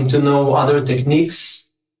 getting to know other techniques,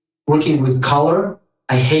 working with color.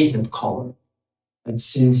 I hated color. And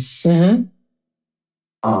since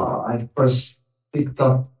I first picked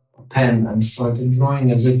up a pen and started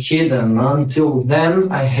drawing as a kid, and until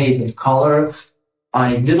then, I hated color.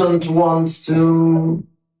 I didn't want to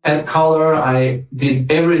add color. I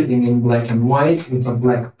did everything in black and white with a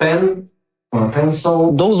black pen or a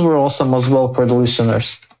pencil. Those were awesome as well for the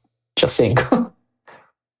listeners. Just saying.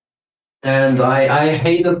 And I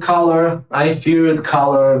hated color. I feared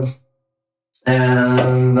color.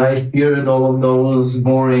 And I feared all of those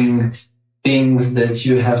boring things that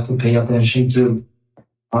you have to pay attention to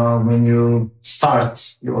when you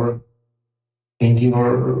start your painting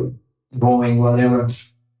or drawing, whatever.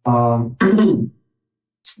 But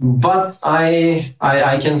I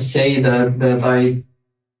can say that I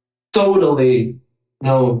totally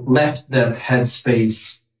left that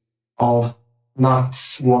headspace of not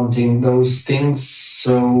wanting those things.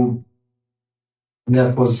 So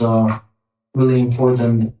that was a really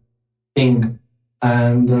important thing.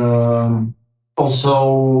 And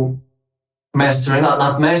also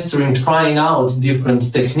trying out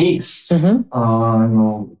different techniques,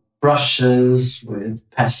 brushes with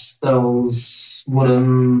pastels,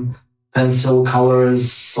 wooden pencil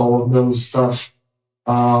colors, all of those stuff.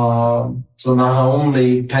 So not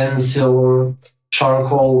only pencil or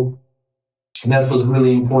charcoal. That was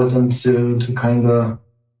really important to kind of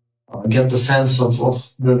get the sense of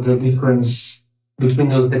the difference between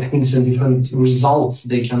those techniques and different results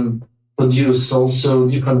they can produce. Also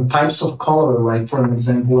different types of color, like for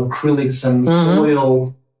example, acrylics and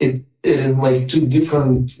oil. It is like two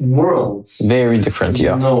different worlds. Very different,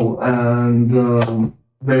 yeah. And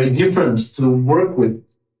very different to work with.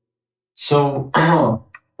 So,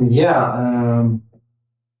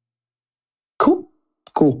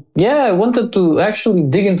 Cool. Yeah, I wanted to actually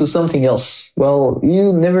dig into something else. Well,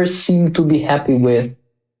 you never seem to be happy with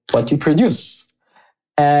what you produce.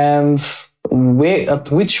 And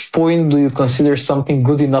at which point do you consider something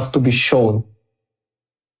good enough to be shown?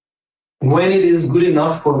 When it is good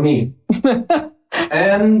enough for me.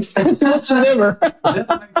 And never.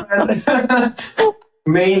 That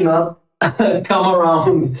may not come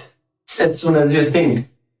around as soon as you think.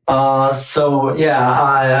 I'm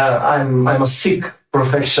a sick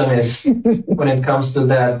perfectionist when it comes to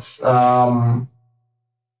that.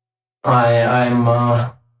 I'm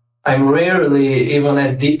rarely, even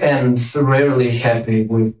at the end, rarely happy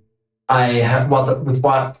with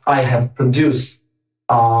what I have produced.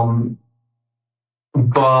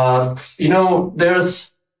 But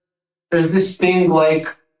there's this thing like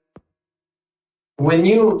when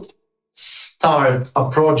you start a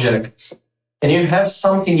project and you have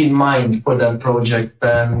something in mind for that project,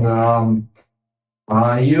 and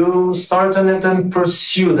you start on it and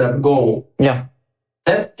pursue that goal. Yeah.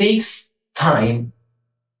 That takes time.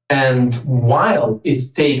 And while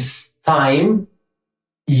it takes time,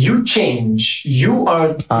 you change. You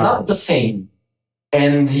are not the same.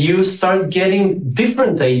 And you start getting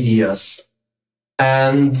different ideas.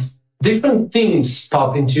 And different things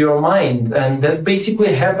pop into your mind. And that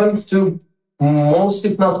basically happened to most,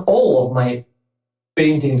 if not all, of my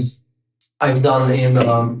paintings I've done in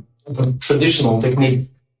the traditional technique.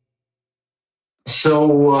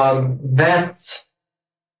 So that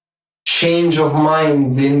change of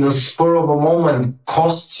mind in the spur of a moment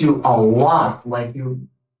costs you a lot. Like you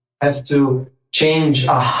have to change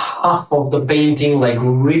a half of the painting, like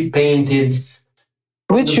repaint it.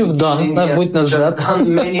 Which you've done. I've witnessed that.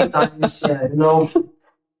 Done many times,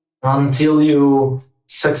 until you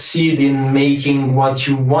succeed in making what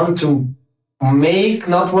you want to make,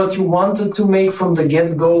 not what you wanted to make from the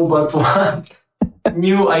get-go, but what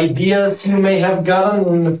new ideas you may have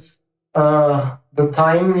gotten in the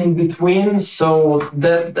time in between. So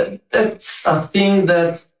that's a thing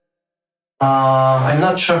that I'm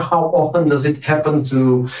not sure how often does it happen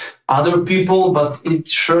to other people, but it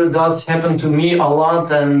sure does happen to me a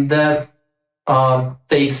lot, and that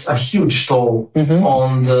takes a huge toll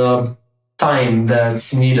on the time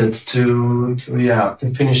that's needed to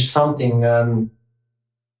finish something. And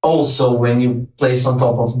also when you place on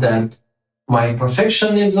top of that my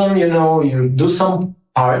perfectionism, you do some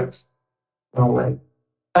part, like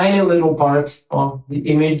tiny little part of the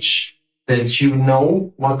image, that you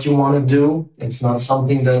know what you want to do. It's not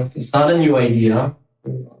something that, it's not a new idea.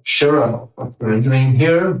 Sure about what we're doing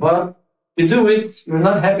here, but you do it, you're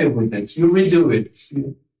not happy with it, you redo it.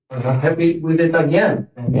 You're not happy with it again,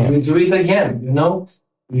 and you do it again, you know?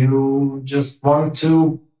 You just want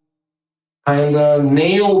to kind of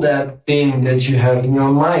nail that thing that you have in your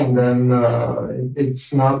mind, and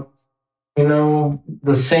it's not, you know,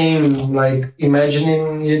 the same, like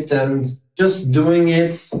imagining it and just doing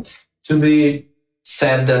it to be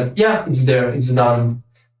said that, yeah, it's there, it's done.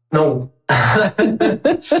 No.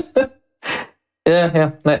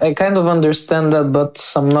 Yeah. I kind of understand that,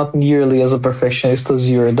 but I'm not nearly as a perfectionist as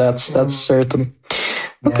you are. That's certain.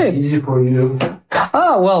 Okay. Yeah, easy for you.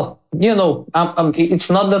 Well, you know, it's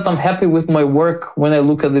not that I'm happy with my work when I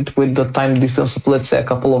look at it with the time distance of, let's say, a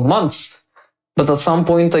couple of months. But at some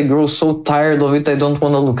point, I grow so tired of it, I don't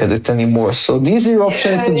want to look at it anymore. So the easier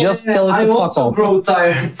option is to just tell it to fuck off. I also grow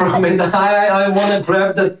tired from it. I want to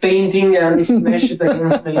grab that painting and smash it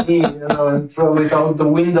against my knee, you know, and throw it out the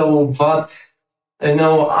window. But, you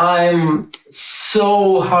know, I'm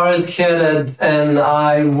so hard-headed, and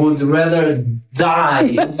I would rather die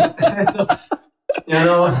instead of, you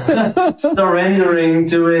know, surrendering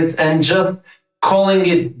to it and just calling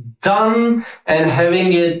it done and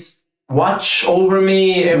having it watch over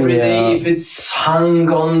me every day if it's hung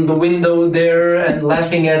on the window there and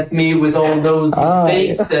laughing at me with all those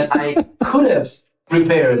mistakes that I could have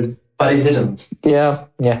repaired, but I didn't. Yeah.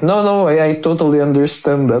 No, I totally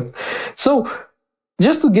understand that. So,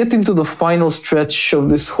 just to get into the final stretch of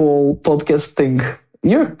this whole podcast thing,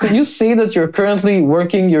 you say that you're currently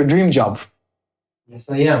working your dream job. Yes,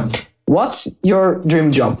 I am. What's your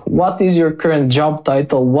dream job? What is your current job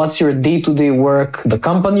title? What's your day-to-day work? The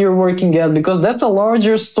company you're working at? Because that's a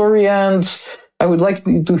larger story, and I would like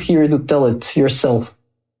you to hear to tell it yourself.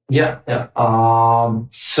 Yeah.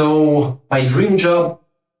 So my dream job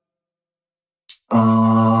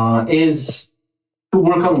is to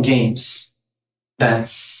work on games.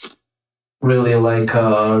 That's really like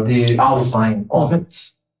the outline of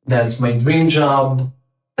it. That's my dream job.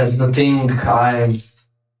 That's the thing I've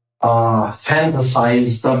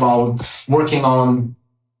fantasized about working on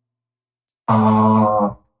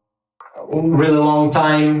a really long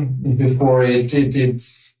time before it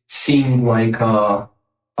seemed like a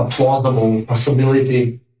plausible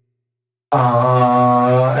possibility.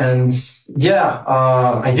 And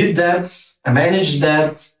I did that. I managed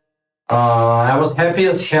that. I was happy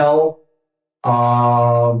as hell.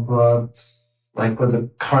 But like with the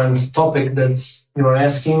current topic that you are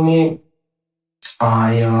asking me,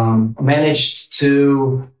 I managed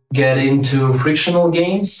to get into frictional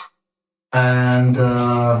games, and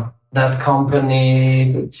that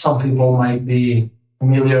company, some people might be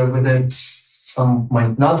familiar with it, some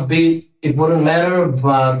might not be. It wouldn't matter,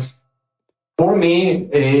 but for me,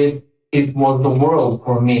 it was the world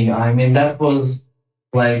for me. I mean, that was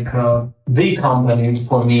like the company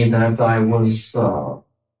for me that I was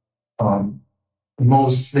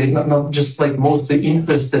mostly, not just like mostly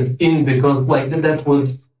interested in, because like that would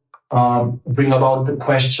bring about the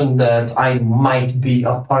question that I might be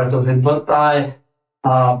a part of it. But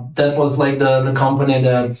that was like the company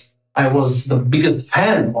that I was the biggest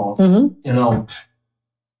fan of, you know,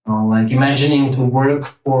 like imagining to work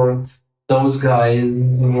for those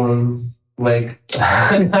guys was like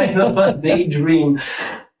kind of a daydream,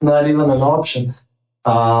 not even an option.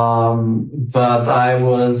 But I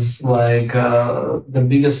was like the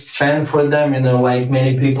biggest fan for them, you know, like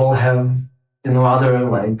many people have, you know, other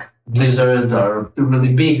like Blizzard are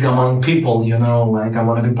really big among people, you know, like I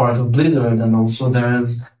want to be part of Blizzard, and also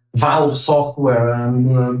there's Valve Software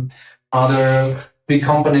and other big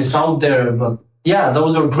companies out there. But yeah,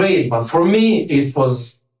 those are great. But for me, it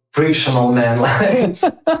was frictional, man. Like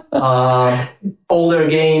older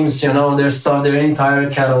games, you know, their stuff, their entire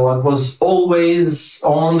catalog was always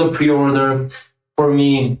on the pre-order for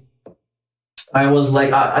me. I was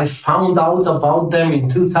like, I found out about them in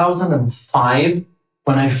 2005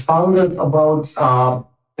 when I found out about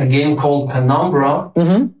a game called Penumbra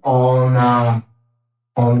on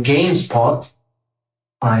GameSpot.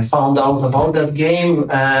 I found out about that game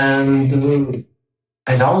and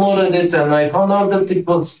I downloaded it, and I found out that it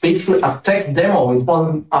was basically a tech demo. It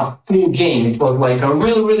wasn't a full game. It was like a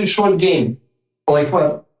really, really short game, like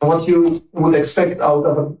what you would expect out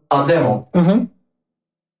of a demo.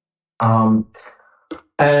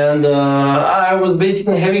 And I was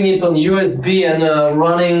basically having it on USB and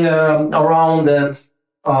running around at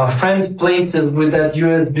friends' places with that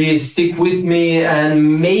USB stick with me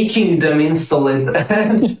and making them install it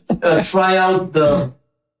and try out the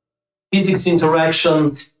physics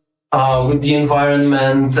interaction with the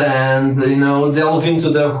environment and, delve into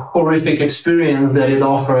the horrific experience that it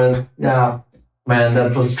offered. Yeah, man,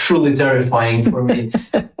 that was truly terrifying for me.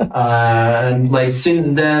 And like since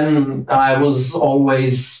then, I was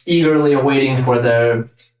always eagerly awaiting for their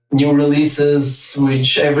new releases,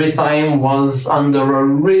 which every time was under a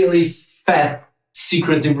really fat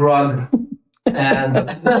secretive rug.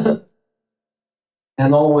 And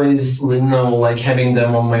and always, like having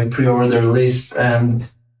them on my pre-order list. And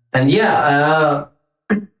yeah,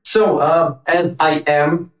 so as I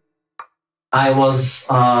was,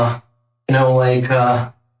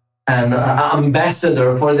 an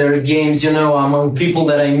ambassador for their games, among people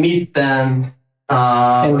that I meet. And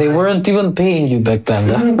they weren't even paying you back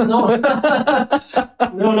then. No,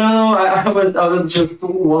 no. I was just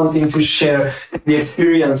wanting to share the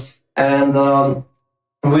experience and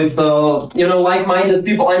with like-minded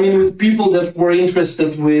people. I mean, with people that were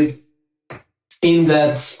interested in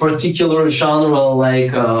that particular genre,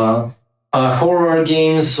 like horror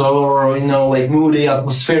games or like moody,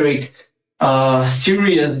 atmospheric,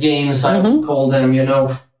 serious games. I would call them.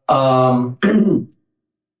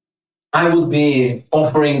 I would be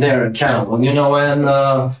offering their catalog, and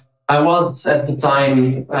I was at the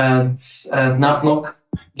time at Knock Knock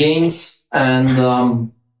Games, and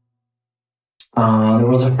there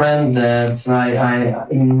was a friend that I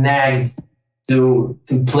nagged to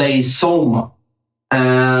play Soma,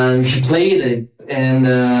 and he played it, and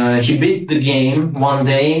he beat the game one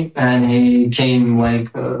day, and he came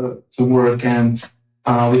to work, and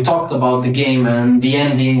we talked about the game and the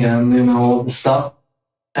ending and all the stuff.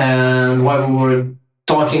 And while we were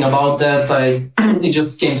talking about that, it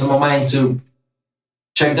just came to my mind to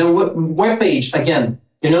check their webpage again,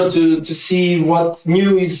 to see what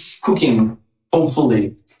new is cooking,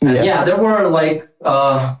 hopefully. Yeah, there were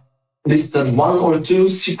listed 1 or 2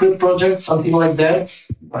 secret projects, something like that.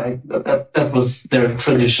 Like that was their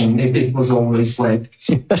tradition. It was always like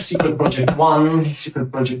secret project 1, secret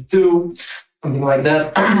project 2, something like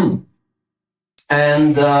that.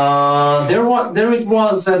 And there it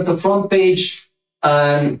was at the front page,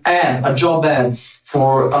 a job ad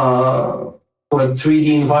for a 3D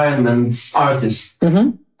environment artist.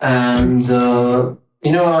 And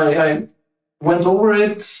I went over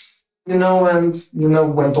it, and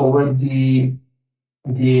went over the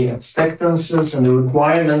expectancies and the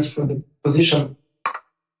requirements for the position,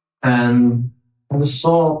 and I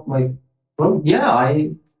saw well, yeah,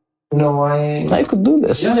 I could do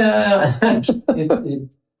this. Yeah.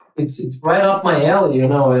 It's right up my alley,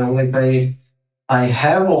 I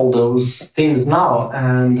have all those things now,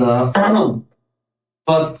 and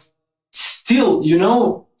but still,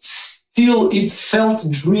 it felt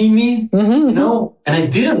dreamy, and I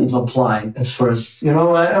didn't apply at first.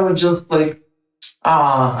 I was just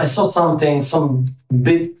I saw some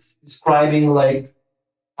bit describing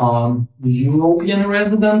European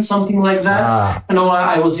resident, something like that.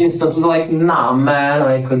 I was instantly nah, man,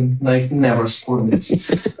 I could never score this.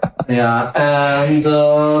 Yeah, and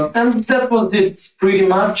that was it pretty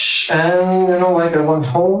much. And I went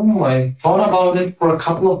home, I thought about it for a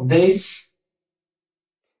couple of days,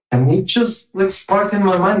 and it just sparked in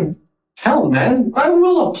my mind. Hell, man, I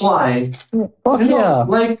will apply.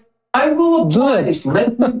 I will apply.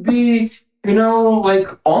 Let me be,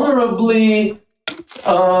 honorably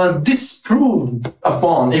disproved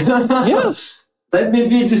upon. Yes. Let me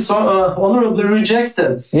be honorably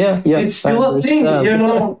rejected. Yeah. It's still a thing,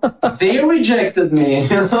 They rejected me,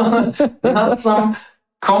 not some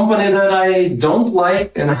company that I don't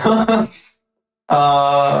like,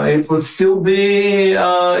 It would still be,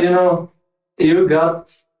 you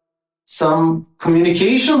got some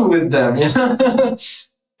communication with them.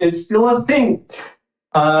 It's still a thing.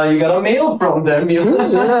 You got a mail from them.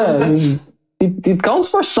 Yeah. It counts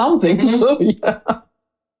for something. So yeah.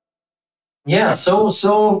 Yeah.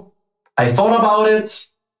 So I thought about it,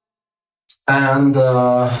 and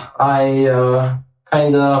I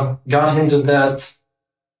kind of got into that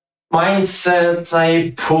mindset.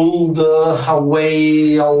 I pulled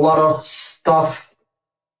away a lot of stuff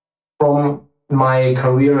from my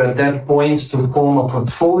career at that point to form a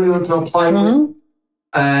portfolio to apply with,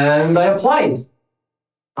 and I applied.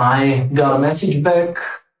 I got a message back.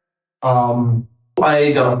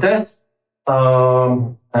 I got a test,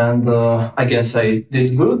 and I guess I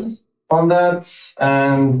did good on that.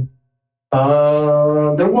 And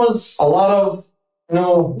there was a lot of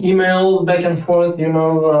emails back and forth.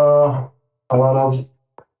 A lot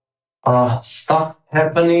of stuff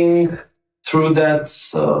happening through that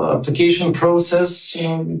application process.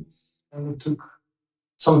 It took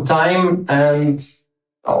some time, and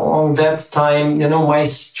along that time, my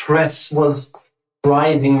stress was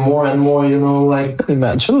rising more and more, like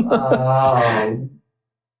Imagine.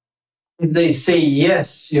 if they say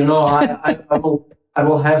yes, I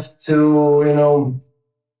will have to,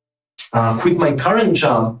 quit my current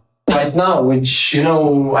job right now, which,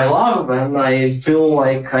 I love, and I feel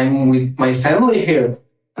like I'm with my family here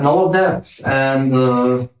and all of that.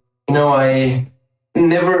 And, I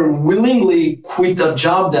never willingly quit a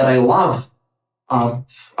job that I love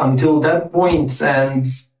until that point. And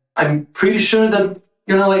I'm pretty sure that,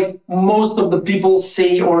 like most of the people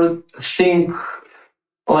say or think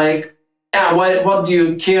like, yeah, what do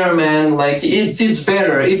you care, man? Like, it's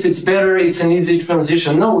better. If it's better, it's an easy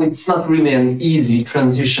transition. No, it's not really an easy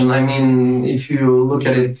transition. I mean, if you look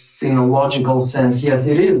at it in a logical sense, yes,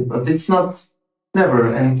 it is, but it's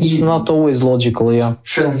never an easy. It's not always logical, yeah.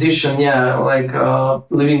 Transition, yeah, like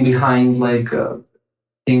leaving behind like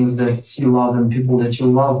things that you love and people that you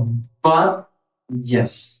love. But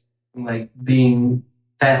yes, like being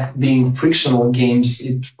frictional games,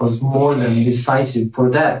 it was more than decisive for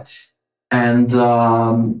that. And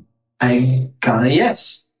I got a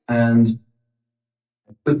yes, and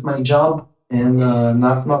I quit my job and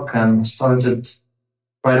knock and started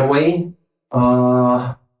right away.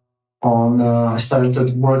 I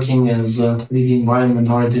started working as a 3D environment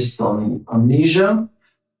artist on Amnesia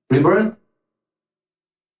Rebirth.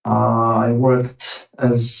 I worked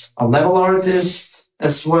as a level artist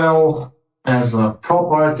as well as a prop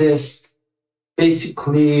artist,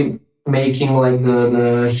 basically making like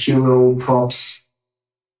the hero props,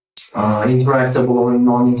 interactable or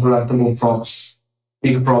non-interactable props,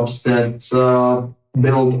 big props that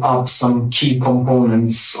build up some key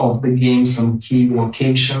components of the game, some key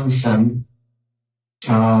locations and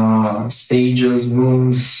stages,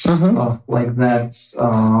 rooms, stuff like that.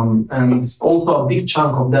 And also a big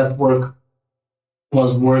chunk of that work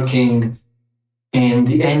was working in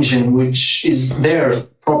the engine, which is their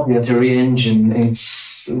proprietary engine.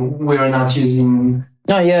 We're not using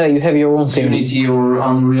you have your own thing. Unity or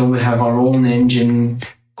Unreal. We have our own engine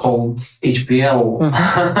called HPL,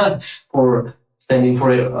 for standing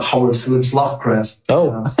for Howard Phillips Lovecraft.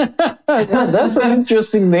 Oh, that's an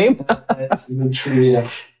interesting name. That's a good trivia.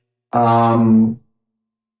 I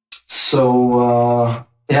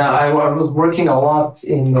was working a lot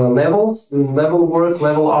in levels, doing level work,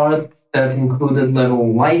 level art that included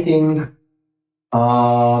level lighting,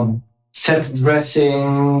 set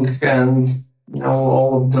dressing, and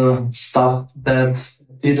all of the stuff that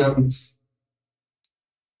didn't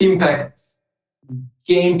impact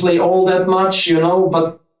gameplay all that much,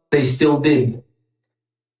 but they still did.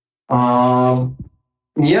 That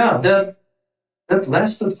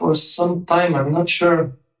lasted for some time. I'm not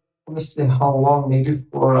sure honestly how long, maybe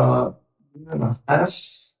for a year and a half,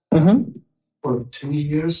 or 2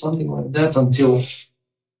 years, something like that, until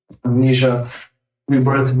Amnesia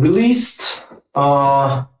Rebirth released.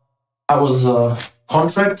 I was a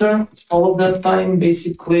contractor all of that time,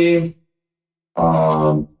 basically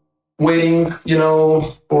waiting,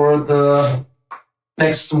 for the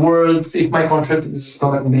next word, if my contract is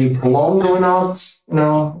going to be prolonged or not,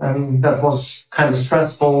 and that was kind of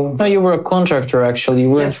stressful. No, you were a contractor, actually. You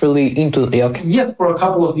weren't really into the... Okay. Yes, for a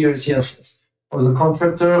couple of years, yes. I was a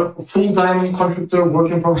contractor, full-time contractor,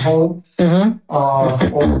 working from home, all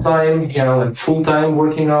the time, like full-time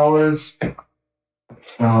working hours,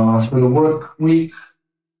 through the work week.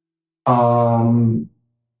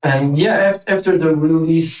 After the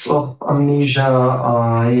release of Amnesia,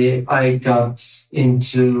 I got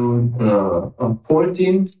into the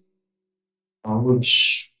porting,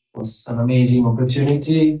 which was an amazing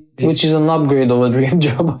opportunity. Which is an upgrade of a dream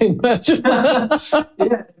job, I imagine.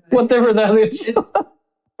 Whatever that is. It's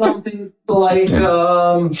something like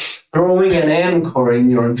throwing an anchor in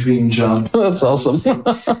your dream job. That's awesome.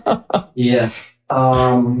 Yes.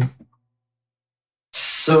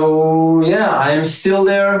 I am still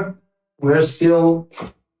there. We're still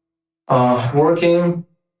working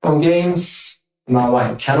on games. Now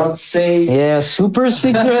I cannot say. Yeah, super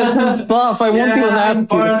secret and stuff. I won't even ask you.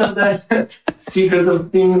 Part of that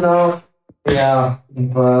secret thing now. Yeah,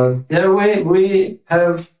 but we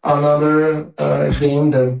have another game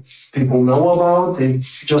that people know about.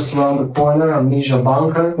 It's just around the corner, Amnesia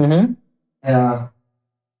Bunker. Yeah,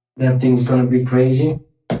 that thing's gonna be crazy.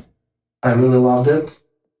 I really loved it.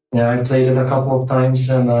 Yeah, I played it a couple of times,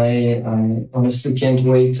 and I honestly can't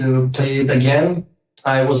wait to play it again.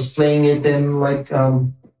 I was playing it in like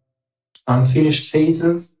unfinished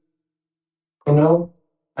phases,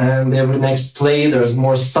 and every next play there's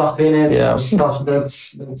more stuff in it, more stuff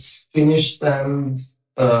that's finished, and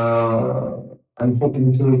I'm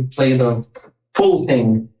hoping to play the full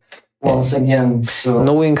thing once again. So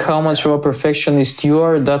knowing how much of a perfectionist you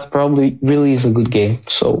are, that probably really is a good game.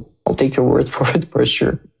 So I'll take your word for it for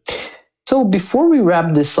sure. So before we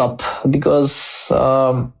wrap this up, because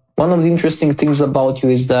one of the interesting things about you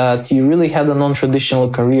is that you really had a non-traditional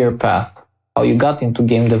career path, how you got into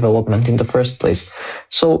game development in the first place.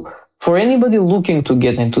 So for anybody looking to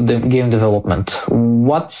get into the game development,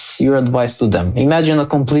 what's your advice to them? Imagine a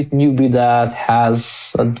complete newbie that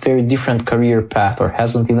has a very different career path or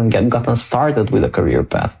hasn't even gotten started with a career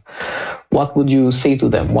path. What would you say to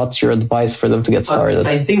them? What's your advice for them to get started?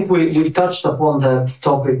 I think we touched upon that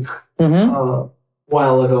topic a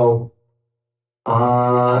while ago.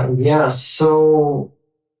 Yeah, so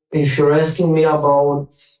if you're asking me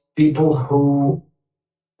about people who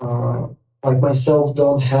like myself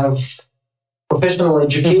don't have professional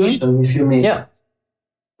education, if you mean. Yeah.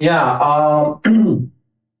 I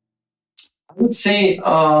would say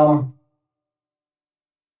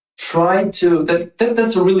try to,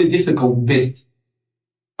 that's a really difficult bit.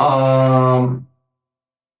 You're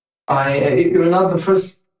not the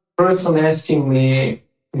first person asking me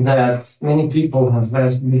that. Many people have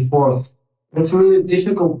asked me before. That's a really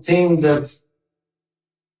difficult thing that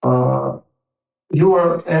you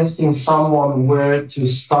are asking someone where to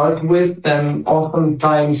start with, and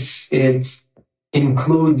oftentimes it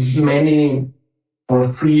includes many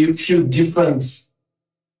or few different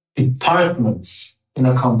departments in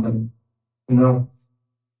a company, you know.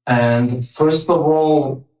 And first of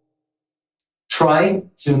all, try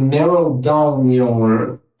to narrow down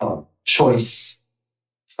your choice.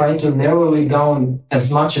 Try to narrow it down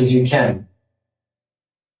as much as you can.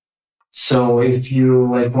 So if you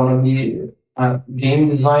want to be a game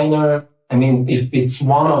designer, I mean, if it's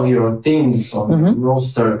one of your things on the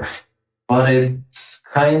roster, but it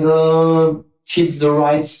kind of hits the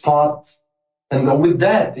right spot, then go with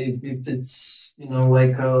that. If it's,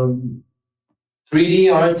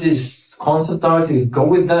 3D artist, concept artist, go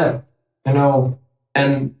with that,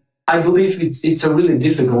 And I believe it's a really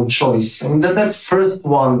difficult choice. I mean, that first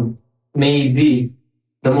one may be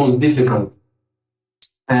the most difficult.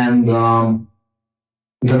 And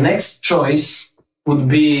the next choice would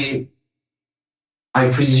be, I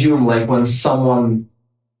presume, when someone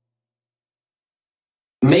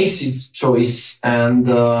makes his choice and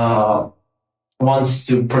wants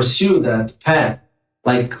to pursue that path,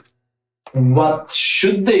 what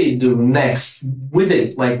should they do next with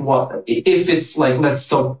it? What if it's let's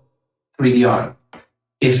talk 3D art.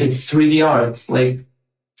 If it's 3D art,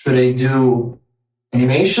 should I do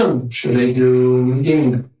animation? Should I do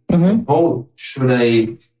gaming? Both. Should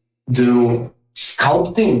I do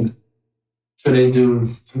sculpting? Should I do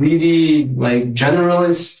 3D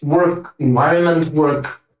generalist work, environment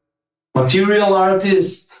work, material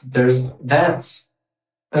artist? There's that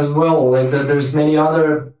as well. There's many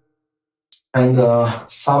other and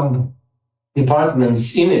sub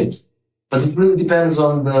departments in it, but it really depends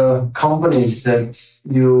on the companies that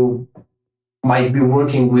you might be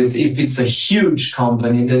working with. If it's a huge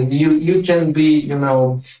company, then you can be,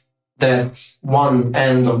 that one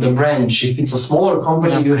end of the branch. If it's a smaller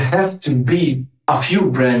company, you have to be a few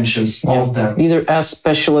branches of that. Either as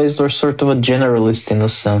specialized or sort of a generalist in a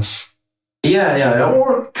sense. Yeah.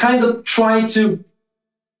 Or kind of try to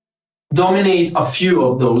dominate a few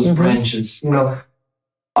of those branches,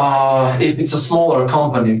 if it's a smaller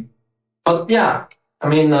company. But yeah, I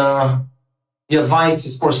mean, the advice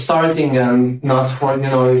is for starting and not for,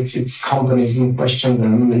 if it's companies in question,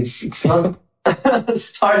 then it's not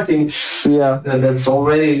starting. Yeah. That's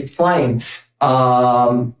already fine.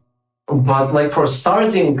 But for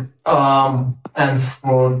starting and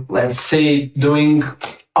for, let's say, doing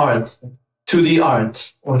art, 2D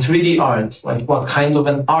art or 3D art, what kind of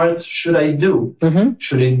an art should I do?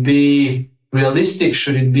 Should it be realistic?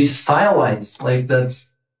 Should it be stylized?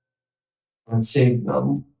 That's, let's say,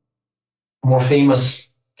 more famous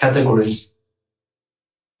categories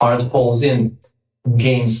art falls in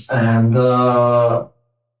games. And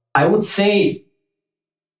I would say,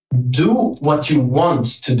 do what you want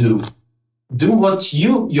to do. Do what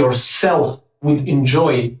you yourself would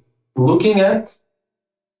enjoy looking at.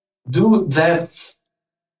 Do that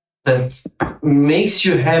makes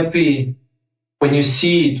you happy when you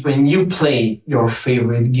see it, when you play your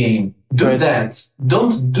favorite game. Do that.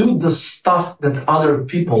 Don't do the stuff that other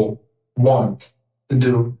people want to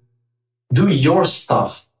do. Do your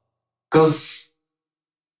stuff. Because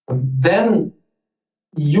then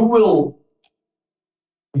you will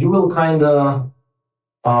kind of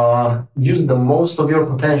use the most of your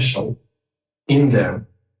potential in there.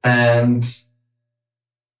 And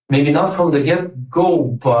maybe not from the get-go,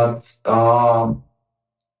 but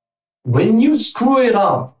when you screw it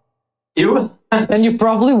up, you And you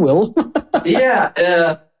probably will.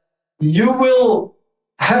 yeah, you will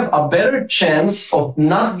have a better chance of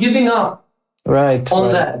not giving up Right. on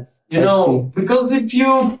right. that. Because if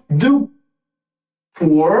you do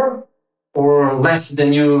poor or less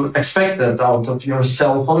than you expected out of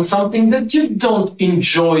yourself on something that you don't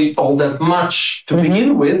enjoy all that much to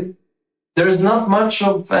begin with, there's not much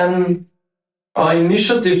of an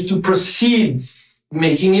initiative to proceed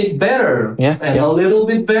making it better and a little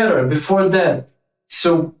bit better before that.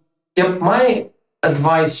 So, my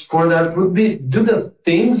advice for that would be do the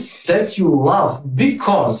things that you love,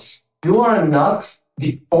 because you are not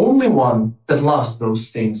the only one that loves those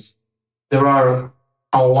things. There are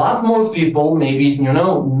a lot more people, maybe,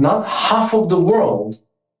 not half of the world,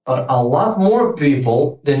 but a lot more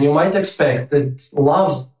people than you might expect that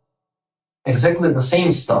love exactly the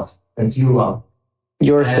same stuff that you love.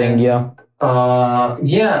 Your thing, yeah.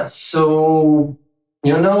 So,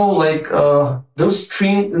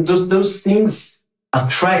 those things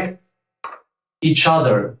attract each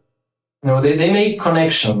other. They make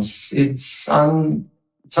connections. It's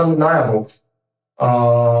undeniable.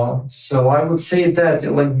 So I would say that,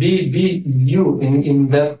 be you in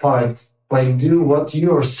that part. Do what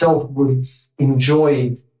you yourself would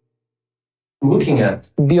enjoy looking at.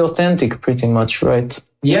 Be authentic, pretty much, right?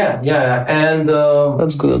 Yeah. And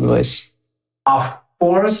that's good advice. Of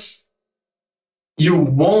course, you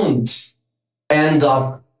won't end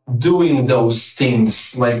up doing those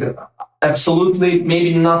things. Absolutely,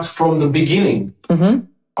 maybe not from the beginning.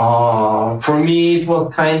 For me, it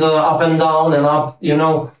was kind of up and down and up,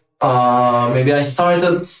 maybe I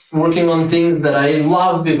started working on things that I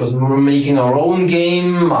loved because we were making our own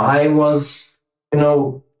game. I was,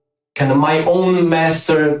 kind of my own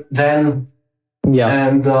master then. Yeah.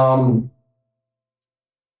 And,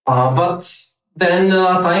 but then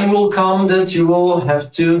a time will come that you will have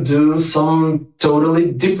to do some totally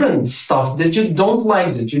different stuff that you don't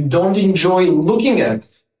like, that you don't enjoy looking at,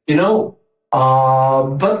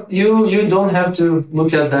 but you don't have to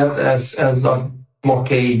look at that as a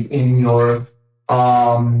blockade in your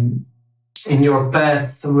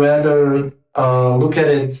path. Rather, look at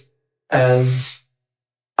it as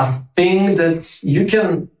a thing that you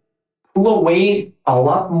can pull away a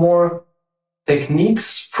lot more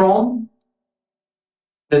techniques from,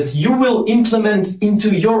 that you will implement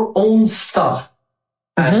into your own stuff.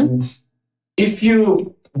 And if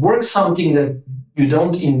you work something that you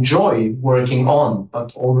don't enjoy working on,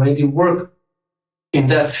 but already work in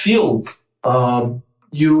that field,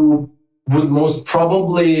 you would most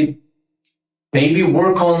probably maybe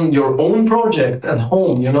work on your own project at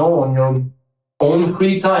home, on your own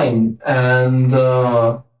free time, and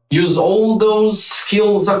use all those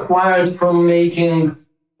skills acquired from making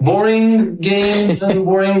boring games and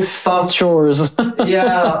boring stuff. Chores.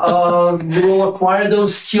 You will acquire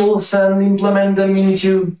those skills and implement them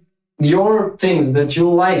into your things that you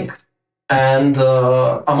like. And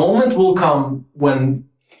a moment will come when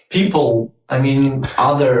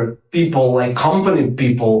other people, like company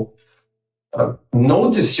people,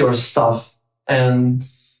 notice your stuff, and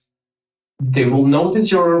they will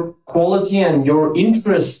notice your quality and your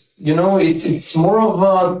interests. It's more of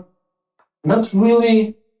a not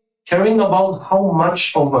really caring about how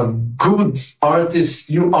much of a good artist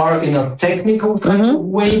you are in a technical kind of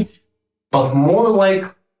way, but more like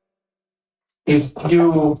if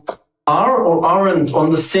you are or aren't on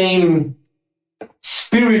the same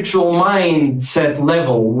spiritual mindset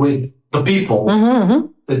level with the people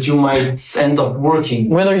that you might end up working.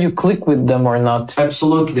 Whether you click with them or not.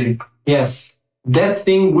 Absolutely. Yes. That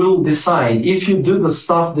thing will decide. If you do the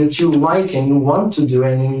stuff that you like and you want to do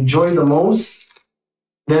and enjoy the most,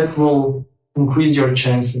 that will increase your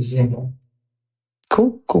chances.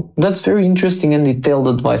 Cool. That's very interesting and detailed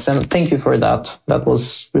advice. And thank you for that. That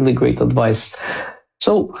was really great advice.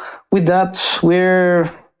 So with that, we're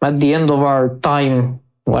at the end of our time.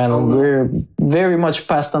 Well, we're very much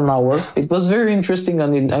past an hour. It was very interesting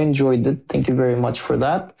and I enjoyed it. Thank you very much for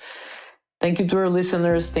that. Thank you to our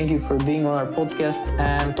listeners. Thank you for being on our podcast,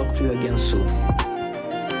 and talk to you again soon.